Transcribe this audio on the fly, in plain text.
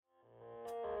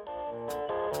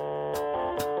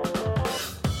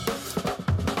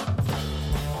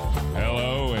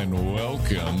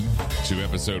to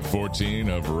episode 14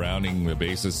 of Rounding the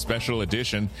Bases Special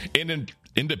Edition,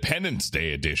 Independence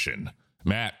Day Edition.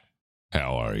 Matt,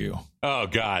 how are you? Oh,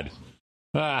 God.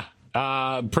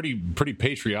 Pretty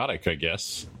patriotic, I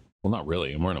guess. Well, not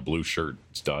really. I'm wearing a blue shirt.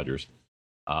 It's Dodgers.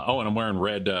 And I'm wearing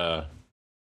red part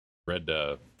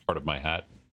of my hat.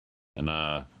 And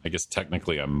I guess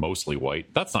technically I'm mostly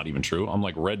white. That's not even true. I'm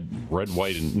like red,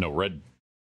 white, and red.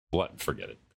 What? Forget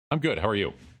it. I'm good. How are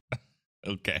you?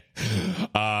 Okay.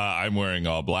 I'm wearing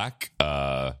all black.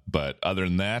 But other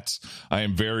than that, I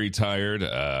am very tired.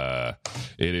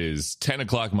 It is 10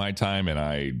 o'clock my time, and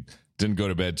I didn't go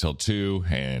to bed till 2,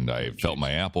 and I felt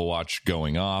my Apple Watch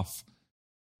going off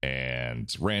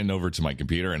and ran over to my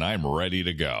computer, and I'm ready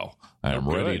to go. I'm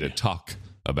ready to talk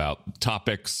about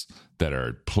topics that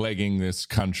are plaguing this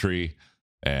country,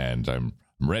 and I'm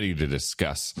ready to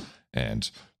discuss, and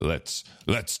let's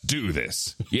do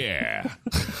this. Yeah.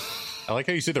 I like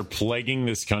how you say they're plaguing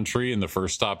this country, and the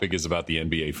first topic is about the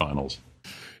NBA Finals.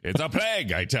 It's a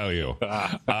plague, I tell you.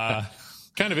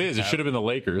 Kind of is. It should have been the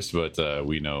Lakers, but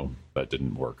we know that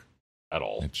didn't work at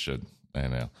all. It should. I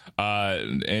know.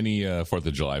 Any 4th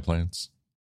of July plans?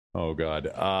 Oh, God.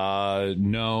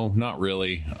 No, not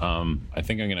really. I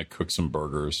think I'm going to cook some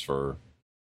burgers for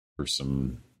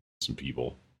some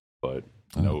people, but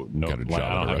no. Got a job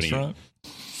at a restaurant?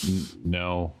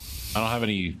 No, I don't have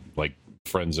any like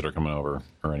friends that are coming over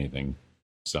or anything.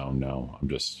 So no, I'm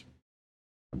just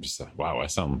wow, I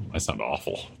sound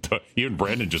awful. Even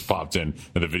Brandon just popped in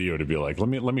the video to be like, let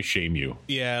me shame you.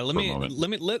 Yeah,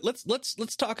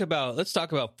 let's talk about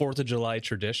 4th of July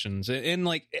traditions and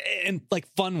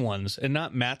fun ones, and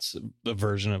not Matt's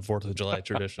version of 4th of July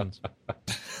traditions.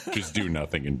 Just do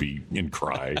nothing and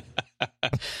cry.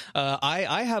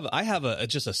 I have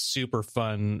just a super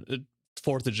fun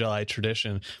 4th of July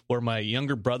tradition where my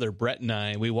younger brother Brett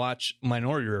and we watch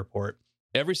Minority Report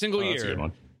every single year. That's a good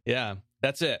one. Yeah.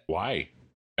 That's it. Why?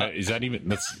 Is that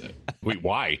even? Wait.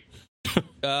 Why?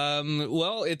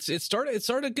 Well, it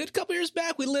started a good couple years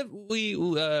back.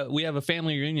 We have a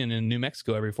family reunion in New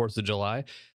Mexico every 4th of July,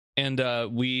 and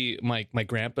my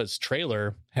grandpa's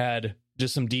trailer had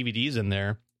just some DVDs in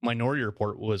there. Minority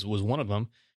Report was one of them,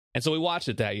 and so we watched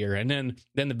it that year. And then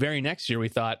the very next year we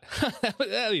thought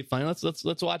that'd be fun.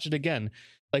 Let's watch it again,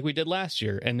 like we did last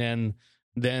year, and then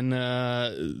it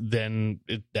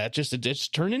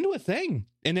just turned into a thing.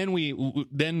 And then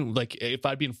if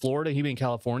I'd be in Florida, he'd be in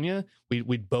California,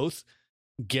 we'd both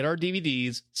get our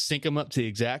DVDs, sync them up to the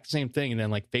exact same thing, and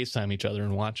then like FaceTime each other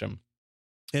and watch them.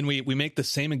 And we make the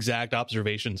same exact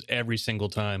observations every single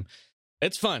time.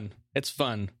 It's fun.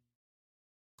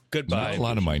 Goodbye. Not a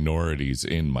lot of minorities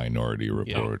in Minority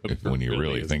Report. When you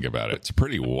really think about it, it's a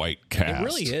pretty white cast. It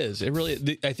really is.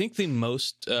 I think the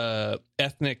most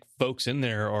ethnic folks in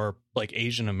there are like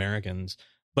Asian Americans,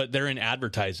 but they're in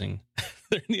advertising.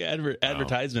 They're in the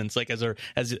advertisements, like as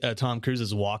Tom Cruise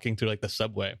is walking through like the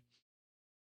subway.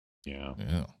 Yeah.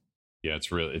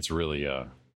 It's really.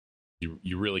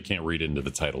 You really can't read into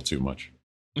the title too much.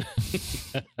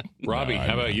 Robbie,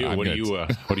 how about you? What are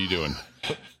you doing?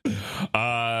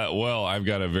 Well, I've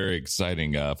got a very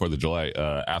exciting 4th of July.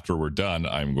 After we're done,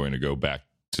 I'm going to go back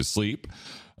to sleep.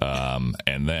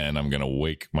 And then I'm going to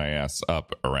wake my ass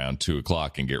up around 2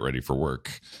 o'clock and get ready for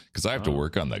work, because I have to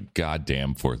work on the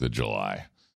goddamn 4th of July.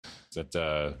 Is that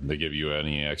they give you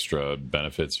any extra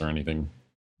benefits or anything?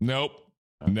 Nope.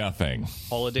 Nothing.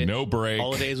 No break.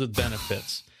 Holidays with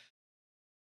benefits.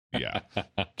 Yeah.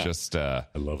 Just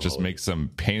make some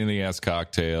pain in the ass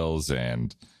cocktails,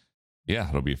 and yeah,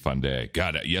 it'll be a fun day.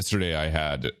 God, yesterday I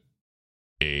had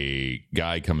a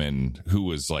guy come in who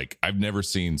was like, I've never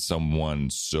seen someone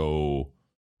so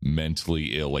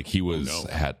mentally ill. Like he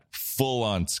had full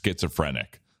on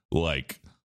schizophrenic,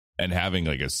 and having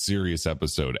like a serious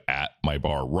episode at my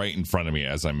bar right in front of me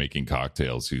as I'm making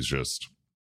cocktails. He's just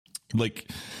like,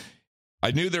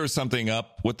 I knew there was something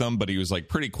up with them, but he was like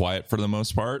pretty quiet for the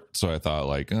most part. So I thought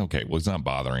like, okay, well, he's not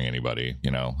bothering anybody.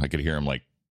 I could hear him like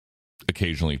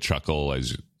occasionally chuckle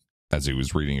as he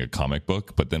was reading a comic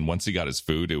book. But then once he got his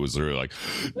food, it was literally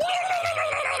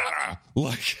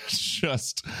like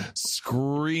just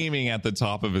screaming at the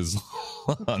top of his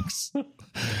lungs.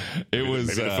 Maybe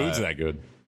the food's that good.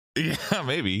 Yeah,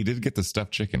 maybe he did get the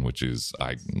stuffed chicken, which is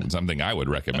something I would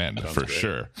recommend for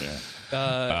sure. Yeah.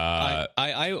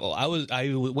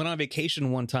 I went on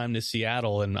vacation one time to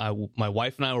Seattle, and my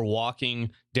wife and I were walking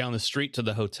down the street to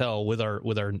the hotel with our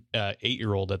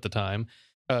 8-year-old at the time,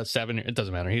 7. It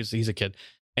doesn't matter. He's a kid,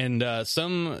 and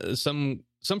some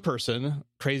person,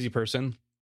 crazy person,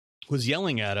 was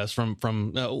yelling at us from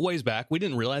ways back. We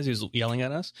didn't realize he was yelling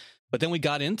at us, but then we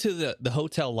got into the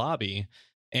hotel lobby.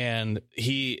 And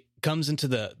he comes into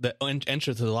the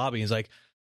entrance to the lobby. He's like,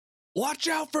 "Watch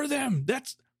out for them!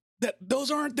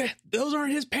 Those aren't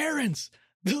his parents.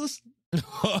 Those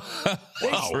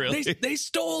they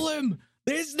stole him.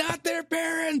 It's not their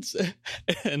parents."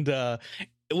 And the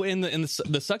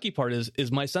sucky part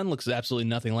is my son looks absolutely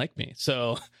nothing like me.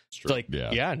 So it's like,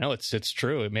 it's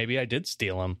true. Maybe I did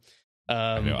steal him.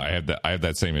 I know I have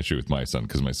that same issue with my son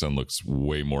because my son looks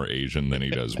way more Asian than he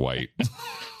does white.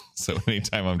 So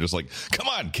anytime I'm just like, "Come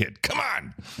on, kid, come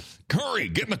on, hurry,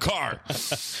 get in the car."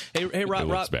 Hey,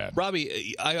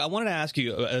 Robbie, I wanted to ask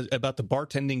you about the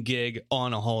bartending gig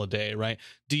on a holiday, right?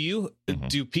 Do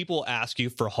people ask you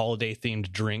for holiday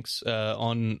themed drinks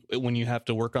on when you have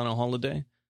to work on a holiday?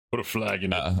 Put a flag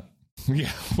in it.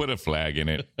 Yeah, put a flag in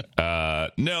it.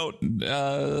 No,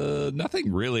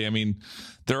 nothing really. I mean,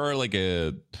 there are like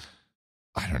I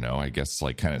don't know, I guess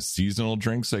like kind of seasonal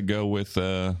drinks that go with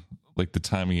like the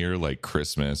time of year, like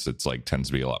Christmas. It's like tends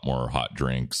to be a lot more hot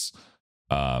drinks.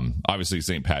 Obviously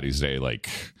St. Patty's Day, like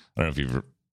I don't know if you've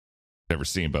ever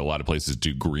seen, but a lot of places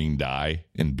do green dye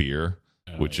in beer,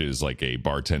 which is like a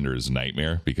bartender's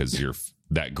nightmare because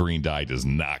that green dye does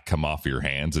not come off your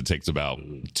hands. It takes about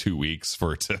 2 weeks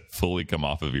for it to fully come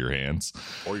off of your hands.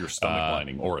 Or your stomach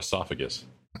lining or esophagus.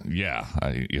 Yeah,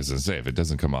 I was going to say, if it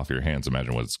doesn't come off your hands,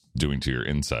 imagine what it's doing to your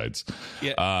insides.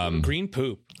 Yeah, green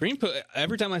poop.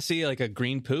 Every time I see like a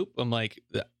green poop, I'm like,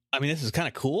 I mean, this is kind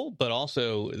of cool, but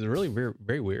also it's really very,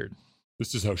 very weird.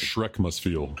 This is how Shrek must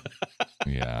feel.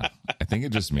 Yeah, I think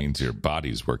it just means your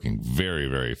body's working very,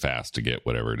 very fast to get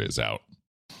whatever it is out.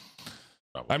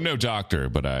 Probably. I'm no doctor,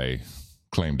 but I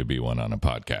claim to be one on a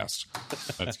podcast.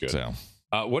 That's good. So,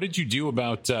 what did you do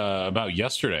about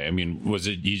yesterday? I mean, was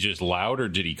it he just loud, or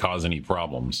did he cause any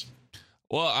problems?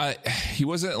 Well, he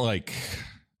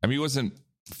wasn't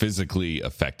physically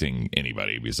affecting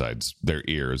anybody besides their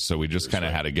ears. So we just kind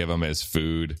of had to give him his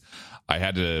food. I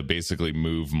had to basically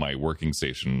move my working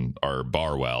station, our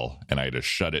bar well, and I had to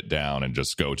shut it down and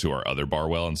just go to our other bar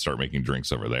well and start making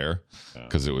drinks over there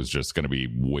because it was just going to be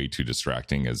way too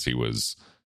distracting as he was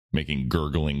making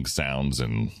gurgling sounds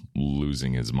and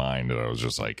losing his mind. And I was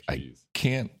just like, I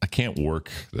can't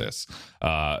work this.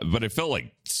 But it felt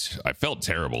like I felt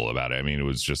terrible about it. I mean, it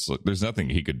was just like, there's nothing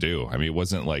he could do. I mean, it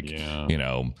wasn't like,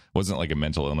 wasn't like a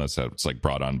mental illness that's like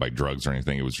brought on by drugs or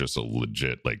anything. It was just a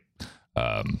legit, like,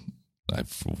 I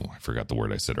forgot the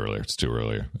word I said earlier. It's too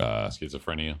earlier.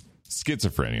 Schizophrenia.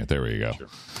 There we go. Sure.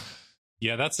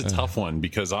 Yeah, that's a tough one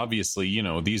because obviously,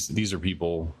 these are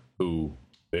people who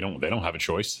they don't have a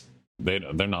choice. They're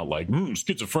not like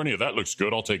schizophrenia. That looks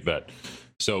good. I'll take that.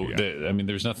 So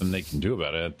there's nothing they can do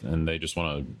about it, and they just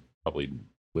want to probably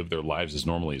live their lives as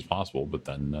normally as possible. But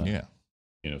then,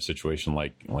 situation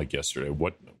like yesterday.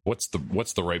 What's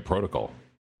the right protocol?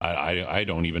 I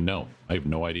don't even know. I have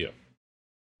no idea.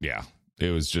 Yeah. It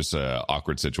was just an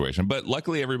awkward situation. But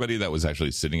luckily, everybody that was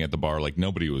actually sitting at the bar, like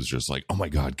nobody was just like, "Oh my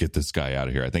God, get this guy out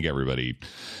of here." I think everybody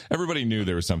knew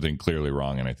there was something clearly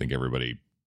wrong. And I think everybody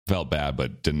felt bad,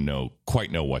 but didn't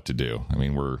quite know what to do. I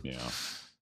mean, we're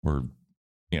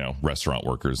restaurant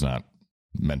workers, not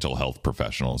mental health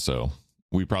professionals. So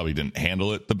we probably didn't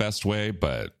handle it the best way,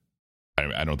 but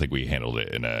I don't think we handled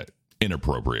it in a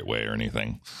inappropriate way or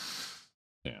anything.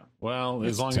 Yeah. Well,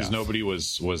 as long as nobody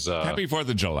was Happy 4th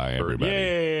of July, everybody.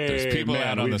 Yay, there's people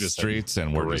out on the streets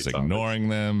and we're just ignoring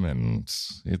them, and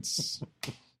it's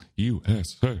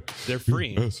USA. They're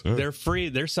free. USA. They're free.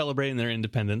 They're celebrating their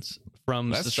independence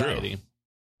from society.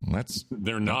 True.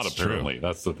 They're not apparently. True.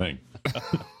 That's the thing.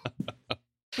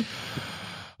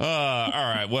 All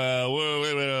right. Well,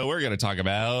 we're going to talk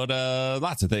about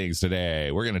lots of things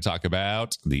today. We're going to talk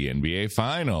about the NBA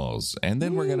Finals, and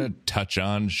then we're going to touch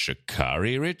on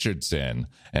Sha'Carri Richardson,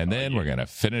 and then we're going to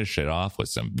finish it off with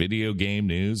some video game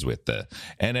news with the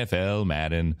NFL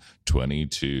Madden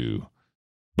 22.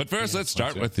 But first, let's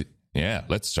start with the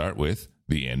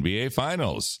NBA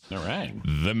Finals. All right.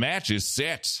 The match is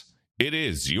set. It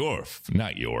is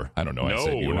not your. I don't know. No, I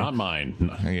said your. Not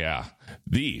mine. Yeah.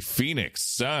 The Phoenix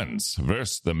Suns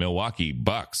versus the Milwaukee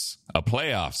Bucks, a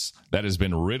playoffs that has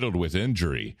been riddled with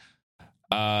injury.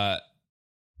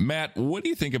 Matt, what do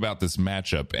you think about this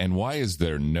matchup, and why is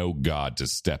there no God to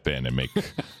step in and make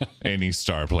any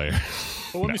star player?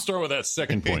 Well, let me start with that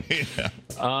second point.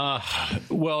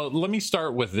 Well, let me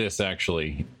start with this,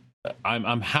 actually.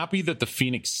 I'm happy that the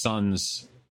Phoenix Suns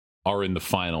are in the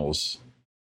finals,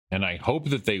 and I hope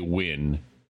that they win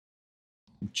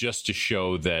just to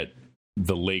show that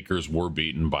the Lakers were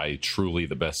beaten by truly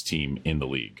the best team in the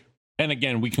league. And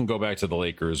again, we can go back to the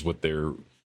Lakers with their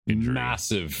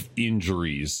massive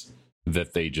injuries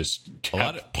that they just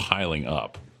kept piling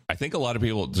up. I think a lot of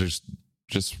people just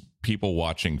people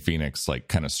watching Phoenix like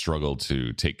kind of struggle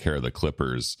to take care of the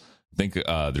Clippers, I think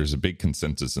there's a big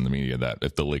consensus in the media that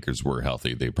if the Lakers were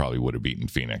healthy, they probably would have beaten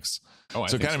Phoenix. So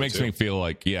it kind of makes me feel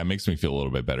like, it makes me feel a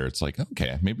little bit better. It's like,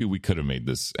 okay, maybe we could have made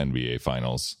this NBA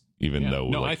Finals, even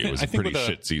though it was a pretty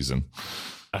shit season.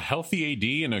 A healthy AD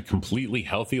and a completely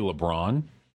healthy LeBron.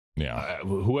 Yeah.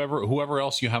 Whoever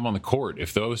else you have on the court,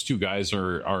 if those two guys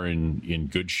are in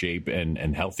good shape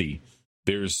and healthy,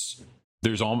 it's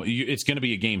going to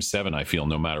be a game 7, I feel,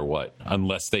 no matter what,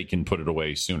 unless they can put it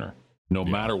away sooner. No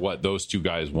matter what, those two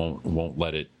guys won't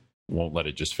let it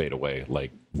just fade away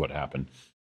like what happened.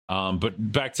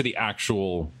 But back to the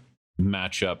actual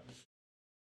matchup.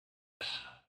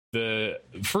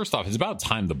 First off, it's about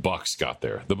time the Bucks got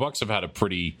there. The Bucks have had a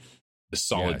pretty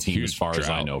solid team as far as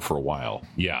I know for a while.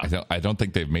 Yeah, I don't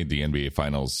think they've made the NBA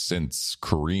Finals since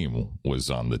Kareem was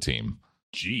on the team.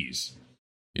 Jeez.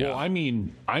 Yeah. Well, I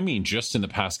mean, just in the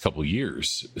past couple of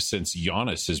years, since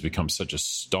Giannis has become such a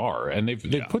star, and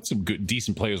they've put some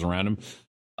decent players around him,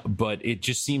 but it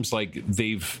just seems like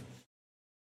they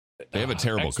have a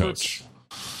terrible coach.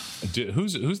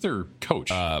 Who's their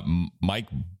coach? Mike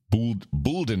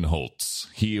Budenholtz.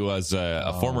 He was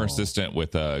a former assistant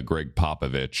with Greg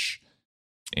Popovich,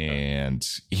 and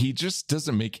he just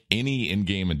doesn't make any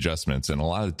in-game adjustments, and a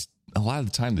lot of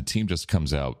the time the team just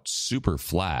comes out super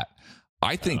flat.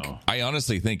 I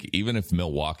honestly think even if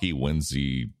Milwaukee wins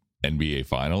the NBA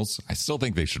Finals, I still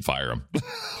think they should fire him.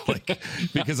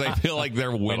 Because I feel like they're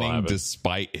winning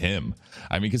despite him.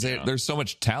 I mean, because there's so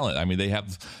much talent. I mean, they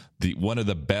have one of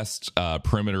the best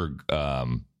perimeter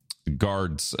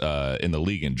guards in the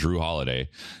league in Drew Holiday.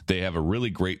 They have a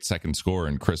really great second scorer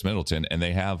in Chris Middleton, and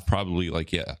they have probably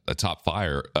a top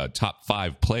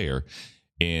 5 player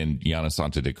in Giannis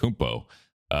Antetokounmpo.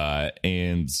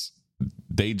 And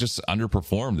they just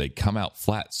underperform. They come out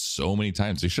flat so many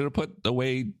times. They should have put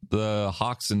away the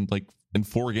Hawks in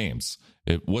 4 games.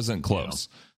 It wasn't close.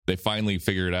 Yeah. They finally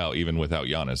figured it out, even without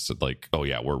Giannis.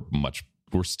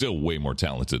 We're still way more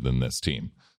talented than this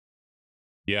team.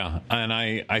 Yeah, and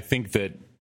I think that,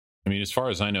 I mean, as far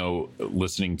as I know,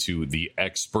 listening to the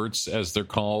experts, as they're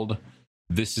called,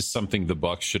 this is something the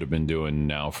Bucks should have been doing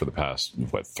now for the past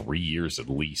 3 years at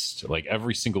least. Like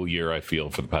every single year, I feel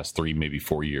for the past 3, maybe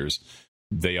 4 years,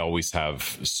 they always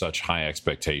have such high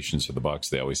expectations for the Bucks.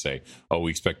 They always say, "Oh,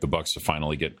 we expect the Bucks to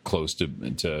finally get close to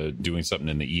doing something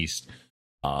in the East,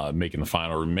 making the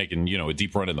final or making a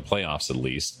deep run in the playoffs at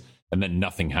least." And then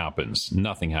nothing happens.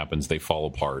 Nothing happens. They fall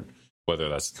apart. Whether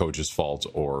that's the coach's fault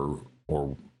or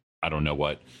I don't know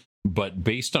what. But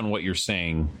based on what you're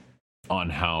saying on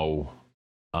how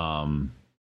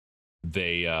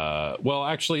they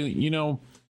actually,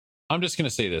 I'm just going to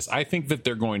say this. I think that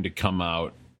they're going to come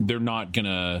out. They're not going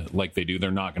to, like they do, they're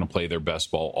not going to play their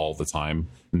best ball all the time.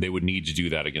 And they would need to do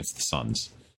that against the Suns.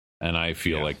 And I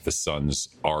feel like the Suns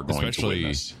are going to win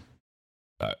this.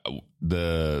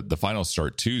 The finals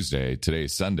start Tuesday.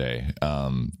 Today's Sunday.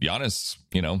 Giannis,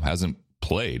 hasn't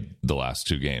played the last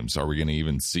 2 games. Are we going to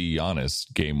even see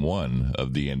Giannis game 1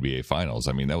 of the NBA Finals?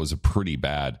 I mean, that was a pretty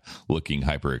bad looking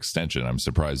hyperextension. I'm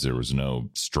surprised there was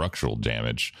no structural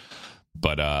damage.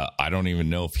 But I don't even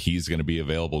know if he's going to be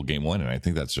available game 1, and I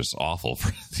think that's just awful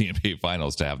for the NBA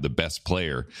Finals to have the best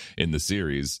player in the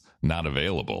series not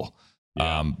available.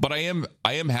 Yeah. But I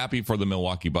am happy for the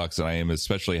Milwaukee Bucks, and I am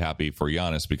especially happy for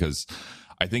Giannis because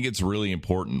I think it's really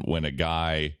important when a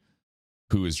guy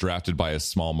who is drafted by a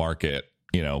small market,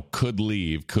 could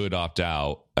leave, could opt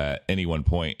out at any one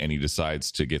point, and he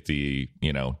decides to get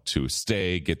to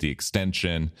stay, get the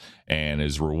extension, and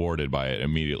is rewarded by it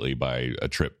immediately by a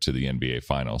trip to the NBA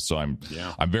Finals. So I'm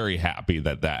very happy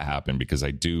that happened because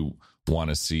I do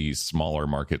want to see smaller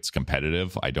markets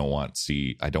competitive. I don't want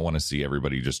to see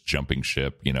everybody just jumping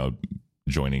ship,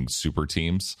 joining super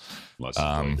teams.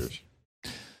 Lakers.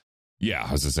 Yeah,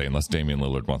 I was to say, unless Damian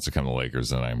Lillard wants to come to the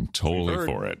Lakers, then I'm totally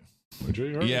for it.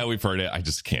 Yeah, we've heard it. I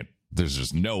just can't. There's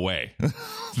just no way.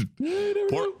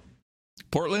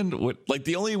 Portland,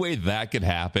 the only way that could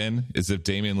happen is if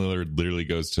Damian Lillard literally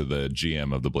goes to the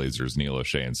GM of the Blazers, Neil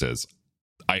O'Shea, and says,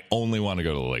 "I only want to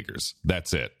go to the Lakers.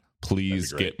 That's it.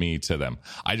 Please get me to them."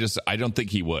 I don't think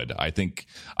he would.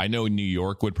 I know New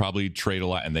York would probably trade a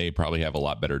lot, and they probably have a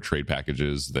lot better trade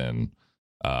packages than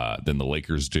the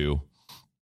Lakers do.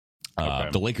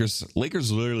 The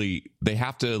Lakers literally, they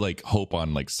have to hope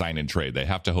on sign and trade. They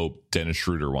have to hope Dennis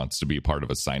Schroeder wants to be part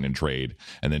of a sign and trade,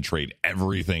 and then trade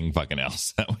everything fucking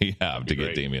else that we have to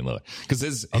get Damian Lillard, because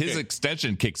his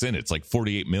extension kicks in. It's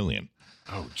 $48 million.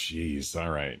 Oh geez. All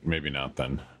right, maybe not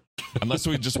then. Unless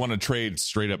we just want to trade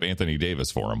straight up Anthony Davis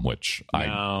for him, which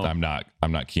I'm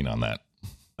not keen on that.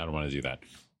 I don't want to do that.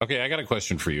 Okay, I got a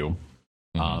question for you.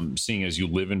 Seeing as you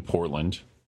live in Portland,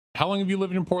 how long have you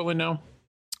lived in Portland now?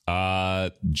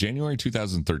 January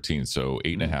 2013, so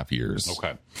 8.5 years.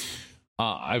 Okay.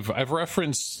 I've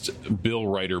referenced Bill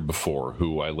Ryder before,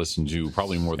 who I listen to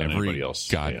probably more than anybody else.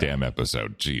 Goddamn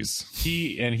episode, jeez.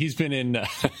 He's been in.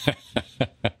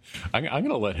 I'm going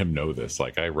to let him know this.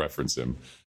 Like, I reference him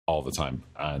all the time,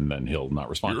 and then he'll not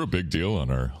respond. You're a big deal on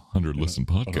our 100 listen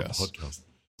podcast.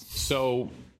 So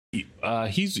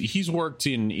he's worked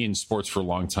in sports for a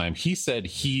long time. He said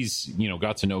he's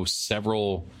got to know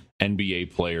several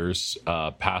NBA players,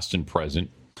 past and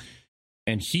present.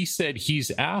 And he said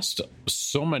he's asked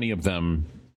so many of them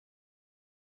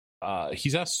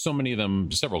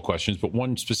several questions, but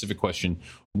one specific question: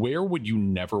 where would you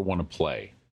never want to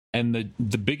play? And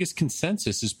the biggest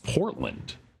consensus is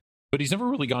Portland, but he's never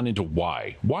really gone into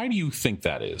why. Why do you think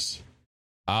that is?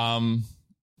 I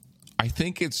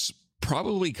think it's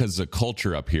probably because the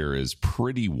culture up here is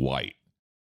pretty white.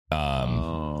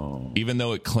 Even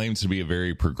though it claims to be a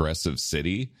very progressive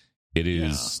city, it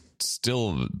is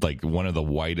still like one of the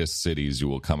whitest cities you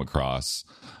will come across.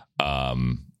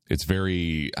 It's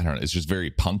very, I don't know, it's just very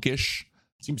punkish.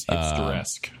 Seems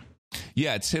hipster-esque.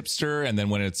 Yeah, it's hipster. And then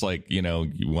when it's like, you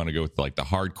want to go with like the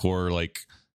hardcore, like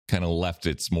kind of left,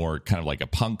 it's more kind of like a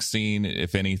punk scene,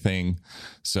 if anything.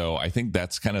 So I think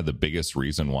that's kind of the biggest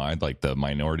reason why, like, the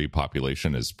minority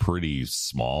population is pretty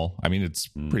small. I mean, it's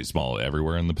pretty small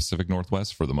everywhere in the Pacific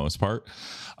Northwest for the most part.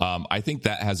 I think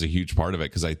that has a huge part of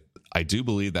it, because I do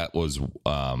believe that was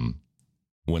when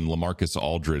LaMarcus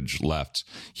Aldridge left,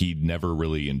 he never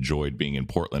really enjoyed being in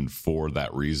Portland for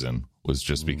that reason, was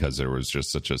just because there was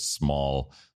just such a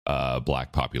small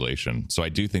black population. So I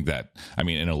do think that, I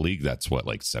mean, in a league that's what,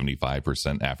 like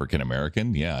 75% African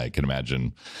American. Yeah, I can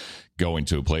imagine going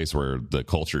to a place where the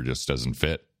culture just doesn't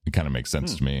fit. It kind of makes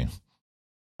sense to me.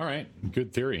 All right,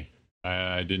 good theory.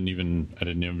 I didn't even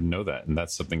know that, and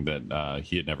that's something that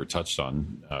he had never touched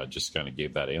on. Just kind of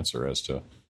gave that answer as to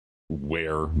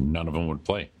where none of them would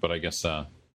play. But I guess that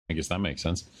makes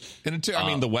sense. And I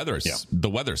mean, the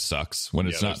weather sucks when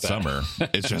it's not summer.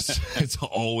 It's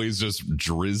always just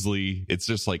drizzly. It's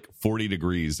just like 40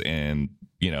 degrees and,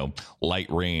 light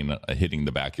rain hitting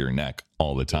the back of your neck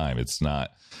all the time. It's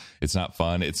not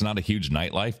fun. It's not a huge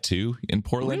nightlife too in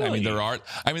Portland. Really?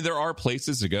 There are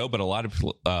places to go, but a lot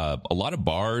of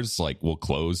bars like will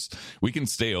close. We can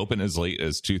stay open as late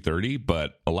as 2:30,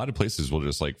 but a lot of places will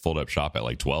just like fold up shop at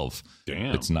like 12.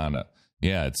 Damn. It's not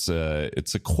it's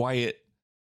a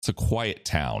quiet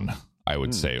town, I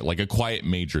would say, like a quiet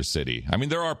major city. I mean,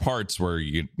 there are parts where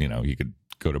you could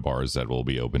go to bars that will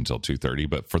be open till 2:30,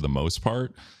 but for the most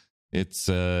part, it's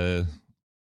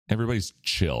everybody's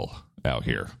chill out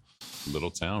here.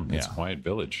 Little town, it's a quiet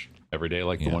village every day,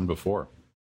 like the one before.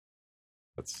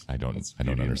 I don't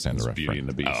understand the reference. Beauty and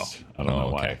the Beast. I don't know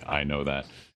why I know that.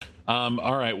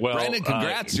 All right, well, Brandon,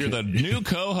 congrats! You're the new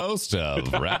co-host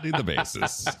of Riding the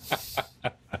Bases.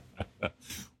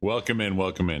 Welcome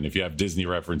in. If you have Disney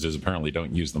references, apparently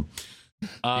don't use them.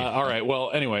 All right.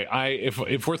 Well, anyway,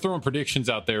 if we're throwing predictions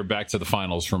out there, back to the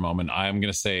finals for a moment, I'm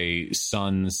going to say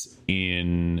Suns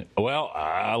in. Well,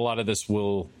 a lot of this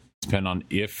will depend on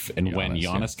if and when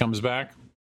Giannis comes back.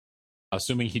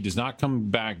 Assuming he does not come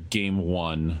back game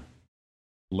 1,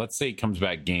 let's say he comes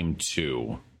back game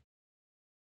 2.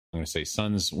 I'm going to say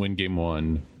Suns win game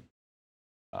 1.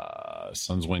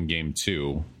 Suns win game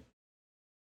 2.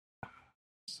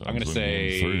 I'm going to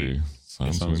say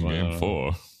Suns win game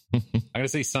 4. I'm going to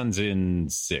say Suns in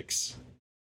 6.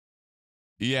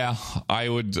 Yeah, I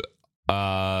would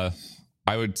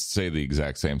say the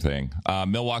exact same thing.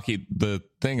 Milwaukee, the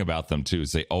thing about them too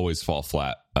is they always fall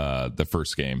flat the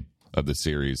first game of the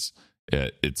series,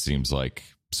 it seems like.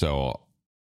 So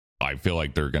I feel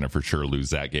like they're going to for sure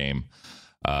lose that game.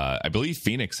 I believe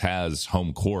Phoenix has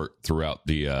home court throughout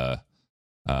the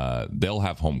they'll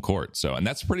have home court. So, and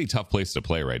that's a pretty tough place to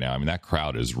play right now. I mean, that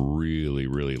crowd is really,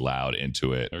 really loud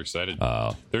into it. They're excited.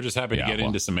 They're just happy to get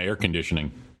into some air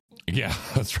conditioning. Yeah,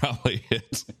 that's probably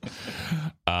it.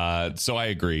 So I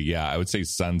agree. Yeah, I would say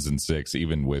Suns in 6,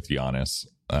 even with Giannis.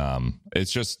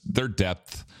 It's just their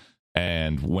depth,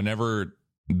 and whenever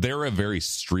they're a very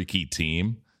streaky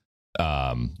team,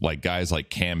 like guys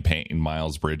like Cam Payne,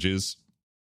 Miles Bridges.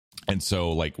 And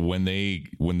so like when they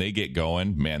get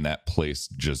going, man, that place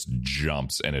just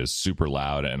jumps and is super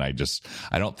loud. And I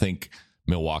don't think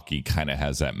Milwaukee kind of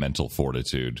has that mental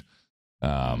fortitude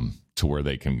to where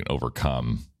they can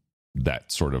overcome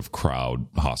that sort of crowd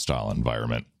hostile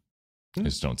environment. I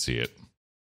just don't see it.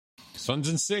 Suns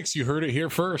in 6, you heard it here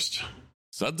first.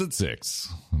 Suns at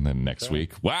 6. And then next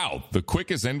week, wow, the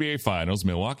quickest NBA Finals.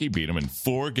 Milwaukee beat them in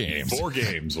 4 games. 4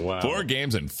 games. Wow. 4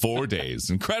 games in 4 days.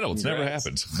 Incredible. It's never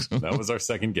happened. That was our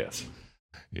second guess.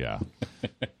 Yeah.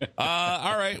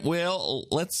 All right. Well,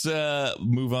 let's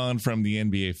move on from the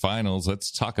NBA Finals. Let's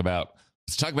talk about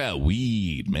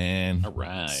weed, man. All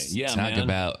right.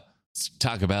 Let's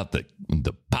talk about the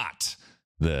pot.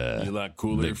 Be a lot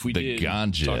cooler if we did.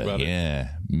 Ganja. Talk about it.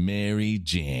 Mary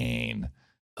Jane.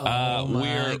 Oh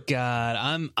my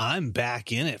God. I'm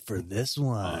back in it for this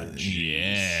one.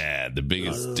 Yeah, the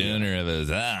biggest donor of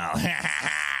those.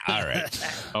 All right.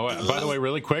 Oh, by the way,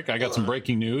 really quick, I got some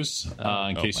breaking news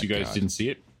in case you guys didn't see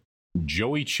it.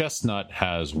 Joey Chestnut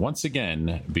has once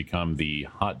again become the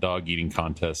hot dog eating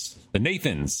contest, the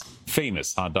Nathan's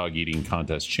famous hot dog eating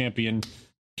contest champion.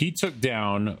 He took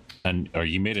down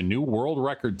he made a new world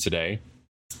record today.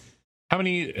 How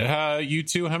many, you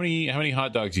two, how many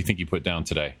hot dogs do you think he put down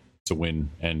today to win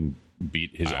and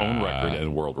beat his own record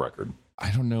and world record?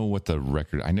 I don't know what the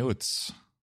record. I know it's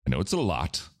a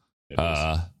lot.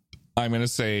 I'm going to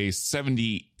say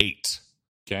 78.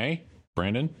 Okay,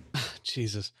 Brandon.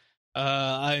 Jesus.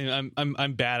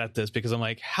 I'm bad at this because I'm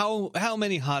like, how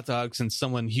many hot dogs can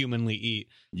someone humanly eat?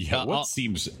 Yeah, what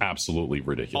seems absolutely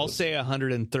ridiculous? I'll say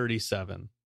 137.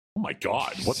 Oh my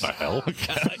God! What the hell? I'm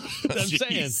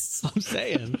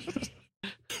saying.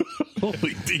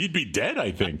 Holy, he'd be dead.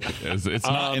 I think it's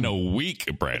not in a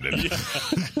week, Brandon.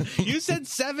 You said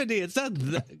 70. It's not.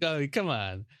 Come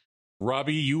on,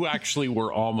 Robbie. You actually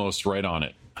were almost right on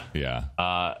it.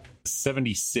 Yeah.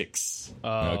 76.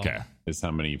 Okay. Is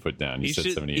how many you put down. You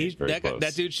said 78. Very close.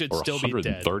 That dude should still be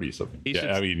dead. 130 something. He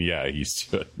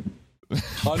should.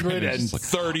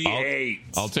 138.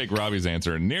 I'll take Robbie's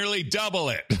answer and nearly double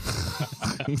it.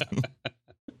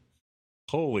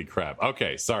 Holy crap.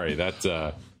 Okay, sorry.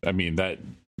 That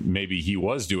maybe he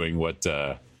was doing what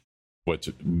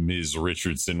Ms.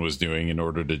 Richardson was doing in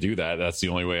order to do that. That's the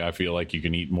only way I feel like you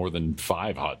can eat more than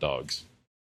 5 hot dogs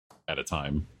at a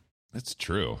time. That's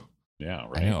true. Yeah,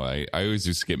 right. I know. I always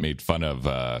used to get made fun of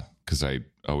because I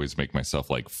always make myself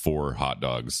like 4 hot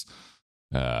dogs.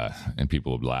 And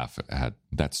people would laugh at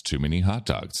that's too many hot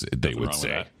dogs. They would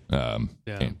say,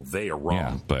 they are wrong.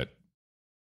 Yeah, but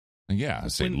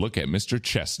say, look at Mr.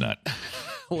 Chestnut.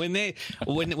 when they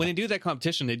do that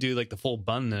competition, they do like the full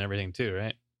bun and everything too,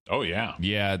 right? Oh yeah,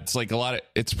 yeah. It's like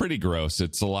it's pretty gross.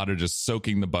 It's a lot of just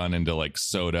soaking the bun into like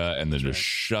soda and then just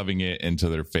shoving it into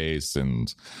their face.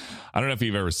 And I don't know if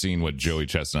you've ever seen what Joey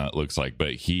Chestnut looks like,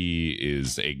 but he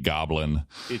is a goblin.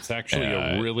 It's actually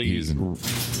a really.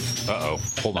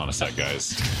 Hold on a sec,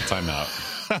 guys. Time out.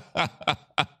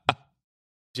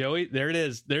 Joey, there it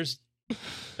is. There's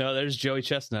Joey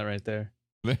Chestnut right there.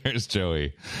 There's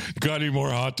Joey. Got any more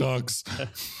hot dogs?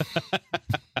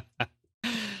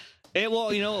 Hey, well,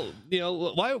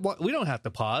 why we don't have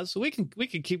to pause. We can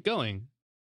keep going.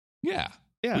 Yeah,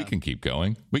 we can keep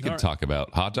going. We can talk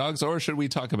about hot dogs, or should we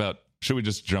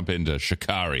just jump into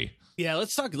Sha'Carri? Yeah,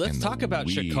 let's talk about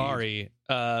Sha'Carri.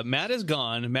 Matt is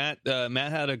gone. Matt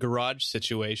had a garage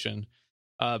situation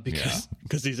because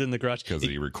he's in the garage. Because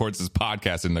he records his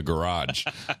podcast in the garage.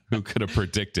 Who could have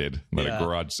predicted that a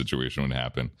garage situation would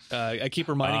happen? I keep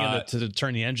reminding him to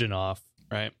turn the engine off,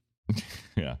 right?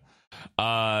 Yeah.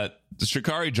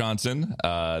 Sha'Carri Johnson,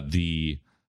 I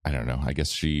don't know, I guess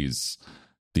she's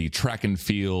the track and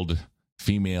field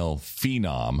female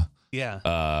phenom.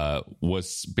 Yeah.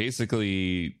 Was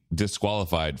basically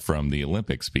disqualified from the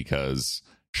Olympics because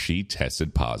she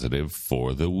tested positive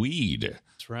for the weed.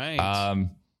 That's right.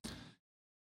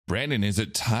 Brandon, is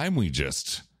it time we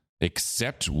just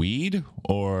accept weed,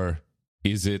 or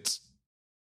is it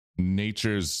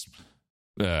nature's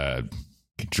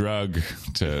drug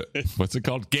to what's it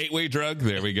called? Gateway drug.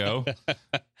 There we go.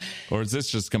 Or is this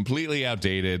just completely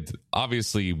outdated?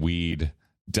 Obviously, weed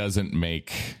doesn't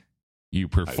make you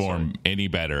perform any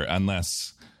better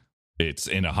unless it's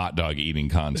in a hot dog eating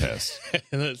contest.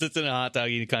 It's in a hot dog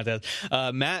eating contest.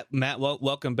 Matt,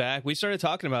 welcome back. We started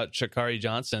talking about Sha'Carri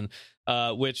Johnson,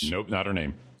 which nope, not her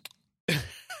name.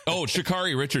 Oh,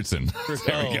 Sha'Carri Richardson.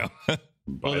 There we go.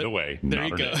 By the way, there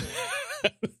you go.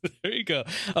 There you go.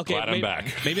 Okay, glad I'm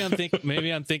back. Maybe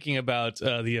I'm thinking about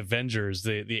the Avengers,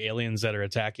 the aliens that are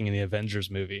attacking in the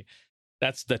Avengers movie.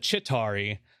 That's the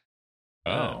Chitauri.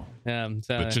 Oh,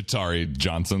 the Chitauri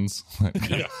Johnsons.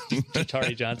 Yeah,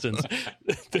 Chitauri Johnsons.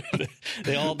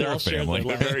 they all share family.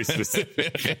 They're very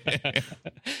specific.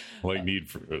 Like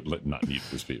not Need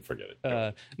for Speed. Forget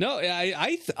it. No,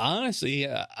 I honestly,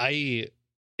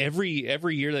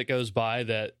 every year that goes by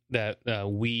that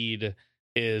weed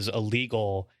is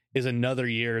illegal is another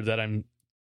year that I'm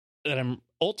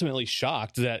ultimately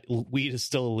shocked that weed is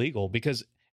still illegal because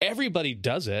everybody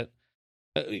does it.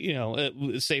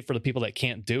 Save for the people that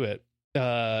can't do it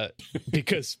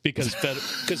because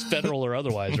federal or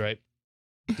otherwise, right?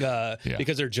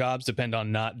 Because their jobs depend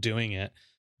on not doing it.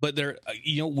 But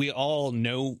we all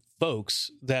know folks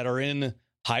that are in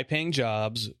high-paying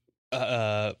jobs,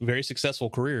 very successful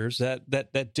careers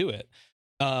that do it.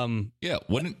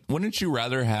 Wouldn't you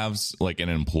rather have like an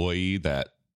employee that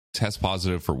tests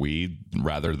positive for weed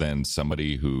rather than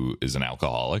somebody who is an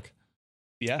alcoholic?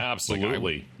 Yeah,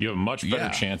 absolutely. You have a much better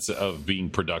chance of being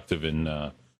productive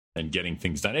and getting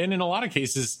things done, and in a lot of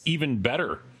cases, even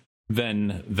better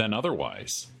than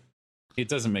otherwise. It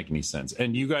doesn't make any sense.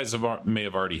 And you guys may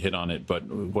have already hit on it, but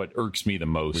what irks me the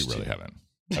most, we really haven't.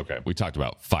 Okay, we talked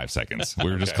about 5 seconds.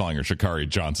 We were just calling her Sha'Carri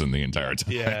Johnson the entire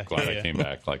time. Yeah, glad I came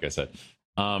back. Like I said,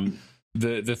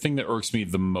 the thing that irks me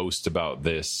the most about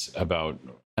this, about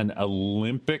an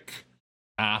Olympic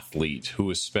athlete who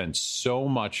has spent so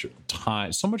much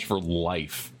time, so much of her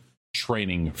life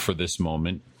training for this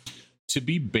moment, to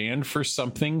be banned for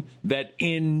something that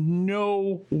in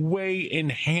no way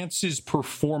enhances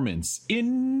performance,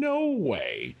 in no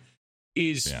way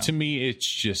is, to me,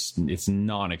 it's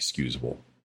non-excusable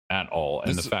at all.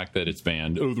 And the fact that it's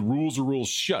banned, the rules are rules,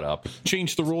 shut up,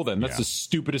 change the rule then. That's the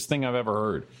stupidest thing I've ever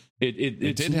heard.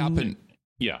 It did happen.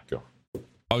 Go.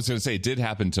 I was going to say it did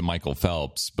happen to Michael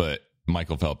Phelps, but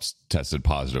Michael Phelps tested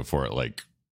positive for it like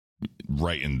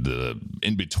right in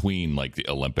between like the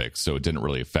Olympics, so it didn't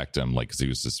really affect him, like, because he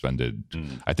was suspended.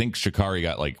 I think Sha'Carri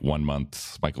got like 1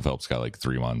 month, Michael Phelps got like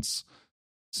 3 months,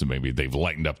 so maybe they've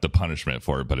lightened up the punishment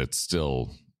for it, but it's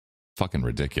still fucking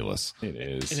ridiculous. It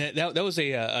is. And that was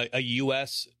a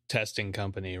U.S. testing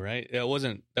company, right? That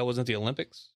wasn't the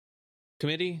Olympics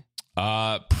committee.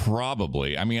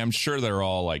 Probably. I mean, I'm sure they're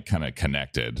all like kind of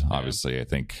connected. Obviously, I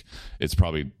think it's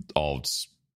probably all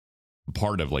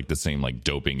part of like the same like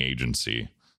doping agency.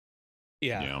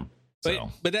 Yeah.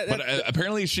 But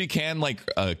apparently she can like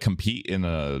compete in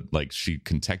she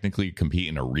can technically compete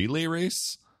in a relay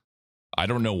race. I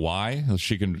don't know why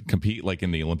she can compete like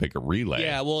in the Olympic relay.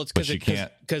 Yeah, well, it's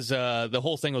because the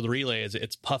whole thing with relay is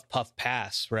it's puff puff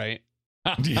pass, right?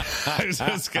 I was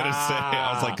just gonna say,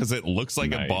 I was like, because it looks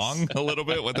like a bong a little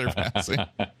bit what they're passing.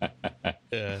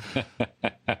 Yeah,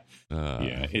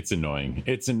 it's annoying.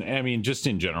 I mean, just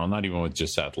in general, not even with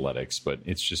just athletics, but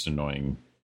it's just annoying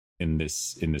in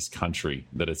this country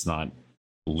that it's not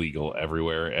legal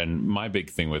everywhere. And my big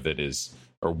thing with it is,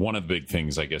 or one of the big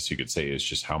things, I guess you could say, is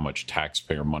just how much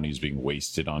taxpayer money is being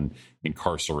wasted on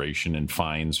incarceration and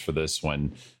fines for this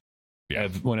when a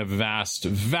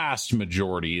vast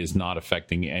majority is not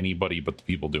affecting anybody but the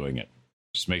people doing it.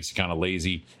 Just makes you kind of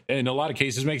lazy. In a lot of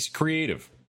cases, makes you creative.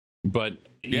 But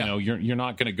you know, you're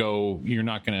not going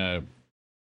to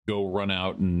go run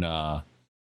out and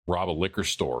rob a liquor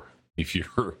store if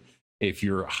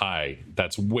you're high.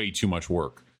 That's way too much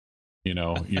work. You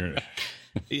know, you're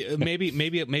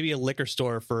maybe a liquor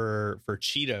store for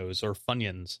Cheetos or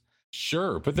Funyuns.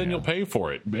 Sure, but then you'll pay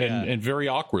for it, and very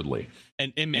awkwardly,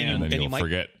 and then you'll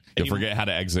forget. You'll forget how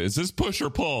to exit. Is this push or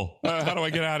pull? How do I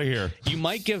get out of here? You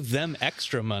might give them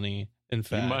extra money. In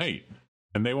fact, you might,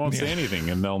 and they won't say anything,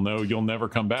 and they'll know you'll never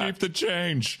come back. Keep the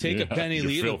change. Take a penny,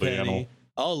 leave a penny. Animal.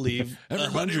 I'll leave.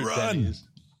 Everybody run! Pennies.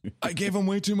 I gave them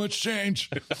way too much change.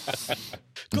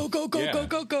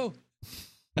 Go!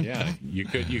 Yeah, you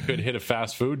could hit a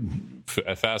fast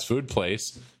food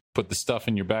place, put the stuff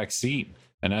in your back seat,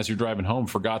 and as you're driving home,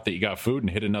 forgot that you got food and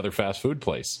hit another fast food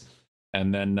place.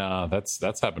 And then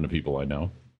that's happened to people I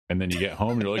know. And then you get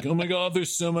home and you're like, oh my God,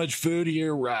 there's so much food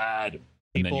here, rad.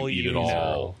 And then you eat it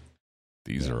all.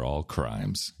 These are all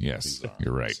crimes. Yes,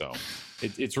 you're right. So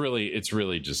it's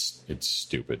really just, it's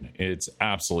stupid. It's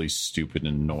absolutely stupid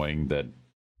and annoying that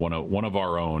one of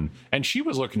our own, and she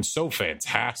was looking so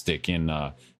fantastic in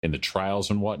the trials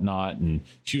and whatnot, and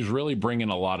she was really bringing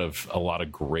a lot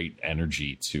of great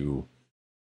energy to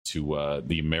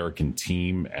the American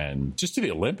team and just to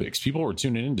the Olympics. People were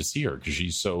tuning in to see her because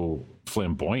she's so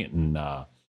flamboyant and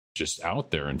just out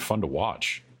there and fun to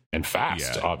watch and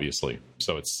fast, obviously.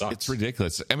 So it sucks. It's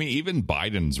ridiculous. I mean, even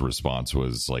Biden's response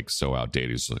was like so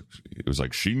outdated. It was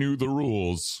like, she knew the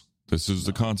rules. This is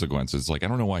the consequences. Like, I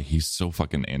don't know why he's so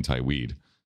fucking anti-weed.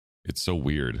 It's so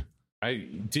weird.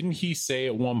 Didn't he say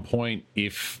at one point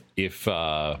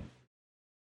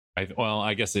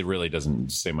I guess it really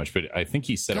doesn't say much, but I think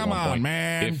he said at one point, "Come on,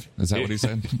 man." Is that what he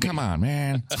said? Come on,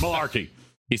 man. Malarkey.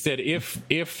 He said if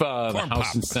the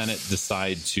House and Senate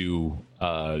decide to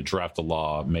draft a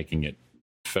law making it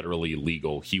federally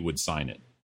legal, he would sign it.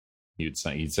 He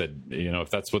said, if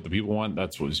that's what the people want,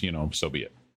 that's what, so be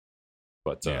it.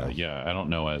 But yeah, I don't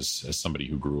know, as somebody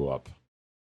who grew up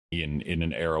in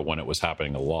an era when it was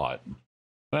happening a lot.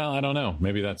 Well, I don't know.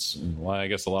 Maybe that's why I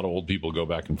guess a lot of old people go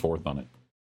back and forth on it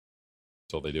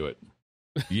until they do it.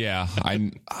 Yeah,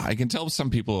 I can tell some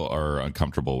people are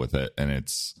uncomfortable with it, and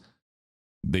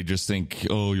they just think,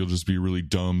 oh, you'll just be a really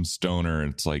dumb stoner.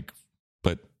 It's like,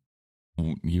 but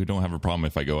you don't have a problem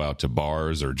if I go out to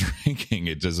bars or drinking.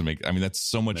 It doesn't make, I mean, that's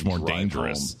so much more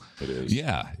dangerous. It is.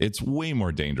 Yeah, it's way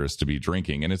more dangerous to be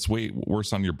drinking, and it's way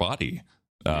worse on your body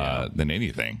than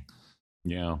anything.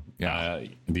 Yeah. Yeah.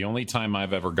 The only time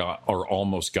I've ever got or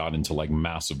almost got into like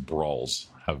massive brawls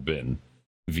have been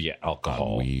via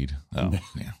alcohol. Weed. Oh,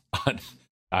 yeah.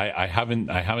 I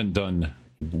haven't done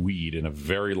weed in a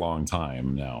very long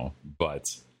time now,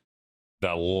 but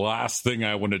the last thing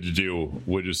I wanted to do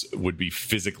would be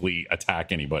physically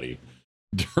attack anybody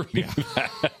during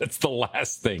that. That's the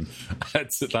last thing.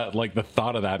 Like the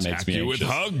thought of that makes me you anxious. with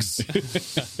hugs.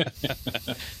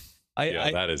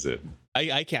 That is it.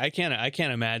 I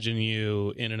can't imagine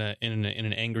you in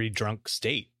an angry drunk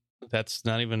state. That's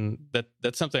not even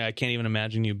that's something I can't even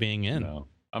imagine you being in. No,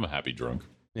 I'm a happy drunk.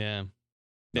 Yeah.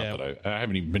 Not that I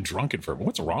haven't even been drunk in forever.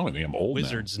 What's wrong with me? I'm old.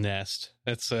 Wizard's now. Nest.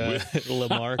 That's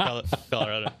Lamar,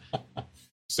 Colorado.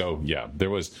 So yeah, there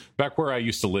was back where I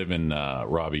used to live in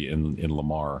Robbie in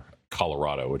Lamar,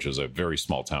 Colorado, which is a very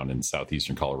small town in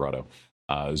southeastern Colorado.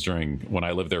 It was during when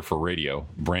I lived there for radio.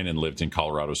 Brandon lived in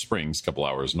Colorado Springs, a couple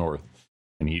hours north,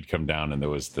 and he'd come down, and there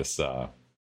was this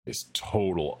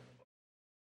total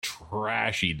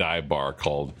trashy dive bar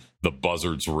called the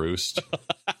Buzzard's Roost.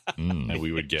 And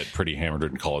we would get pretty hammered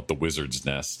and call it the Wizard's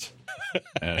Nest.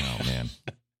 And, Oh man.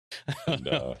 and,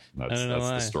 that's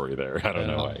the story there. I don't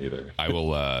know why either. I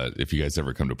will, if you guys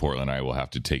ever come to Portland, I will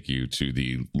have to take you to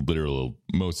the literal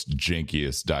most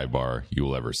jankiest dive bar you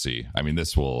will ever see. I mean,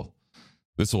 this will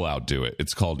outdo it.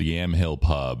 It's called Yam Hill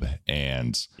Pub,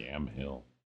 and Yam Hill.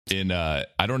 I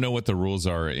don't know what the rules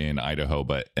are in Idaho,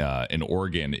 but in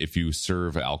Oregon, if you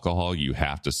serve alcohol, you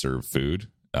have to serve food.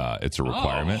 It's a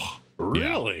requirement. Oh,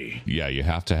 really? Yeah, you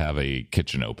have to have a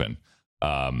kitchen open. You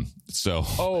have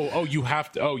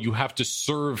to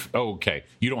serve. Oh, okay.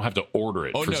 You don't have to order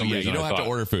it. Oh, for no, some yeah, reason you don't have to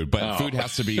order food, but food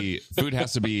has to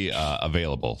be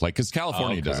available. Like, because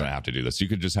California doesn't have to do this. You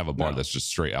could just have a bar that's just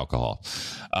straight alcohol.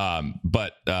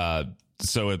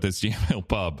 So at this Yam Hill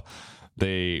Pub,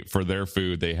 for their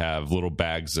food, they have little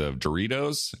bags of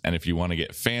Doritos, and if you want to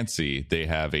get fancy, they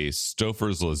have a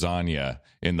Stouffer's lasagna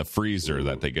in the freezer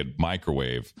that they could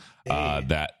microwave.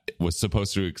 That was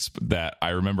supposed to that I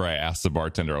remember I asked the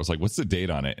bartender, I was like, "What's the date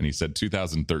on it?" And he said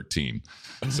 2013.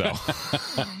 So,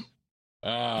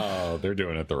 oh, they're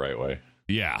doing it the right way.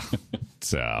 Yeah.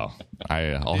 So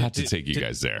I'll have to take you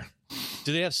guys there.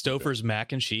 Do they have Stouffer's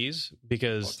mac and cheese?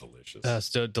 Because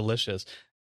delicious. Delicious.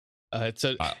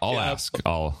 I'll ask.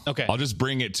 I'll just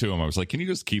bring it to him. I was like, "Can you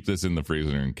just keep this in the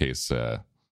freezer in case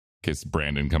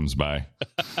Brandon comes by?"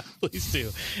 Please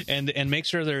do, and make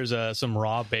sure there's some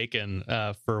raw bacon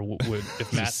for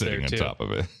if Matt's sitting there too. on top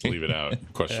of it. Leave it out.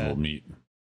 Questionable meat.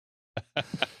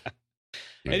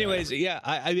 Anyways,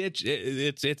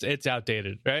 it's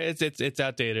outdated, right? It's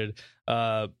outdated.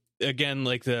 Again,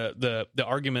 like the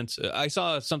arguments. I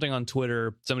saw something on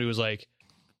Twitter. Somebody was like,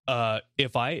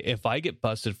 if I get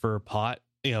busted for pot,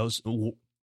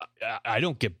 I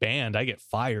don't get banned, I get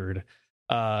fired.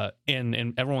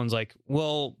 And everyone's like,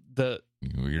 well,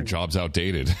 your job's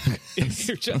outdated.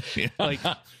 Like,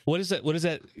 what is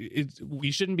that?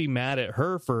 You shouldn't be mad at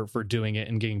her for doing it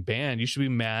and getting banned. You should be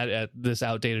mad at this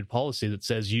outdated policy that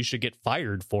says you should get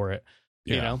fired for it.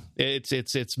 Yeah. You know,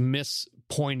 it's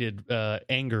mispointed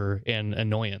anger and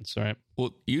annoyance. Right.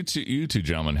 Well, you two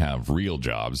gentlemen have real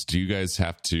jobs. Do you guys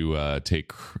have to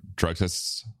take drug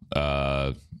tests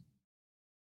like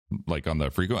on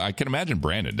the frequent? I can imagine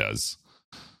Brandon does.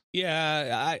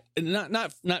 Yeah,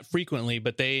 not frequently,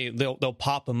 but they'll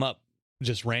pop them up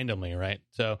just randomly, right?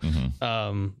 So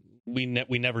we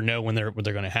never know when they're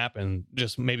going to happen.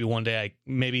 Just maybe one day,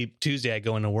 maybe Tuesday, I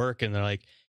go into work and they're like,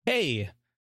 "Hey,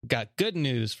 got good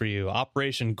news for you.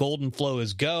 Operation Golden Flow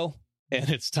is go, and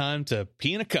it's time to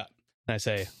pee in a cup." And I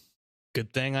say,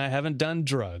 "Good thing I haven't done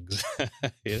drugs."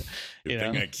 Good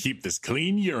thing I keep this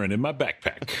clean urine in my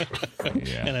backpack.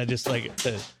 Yeah. And I just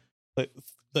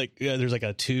there's like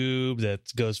a tube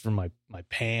that goes from my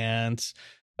pants,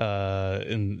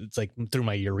 and it's like through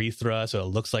my urethra, so it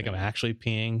looks like I'm actually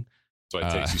peeing. So it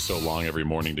takes you so long every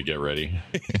morning to get ready.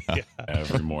 Yeah.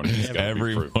 Every morning.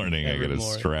 Every morning I gotta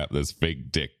strap this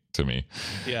fake dick to me.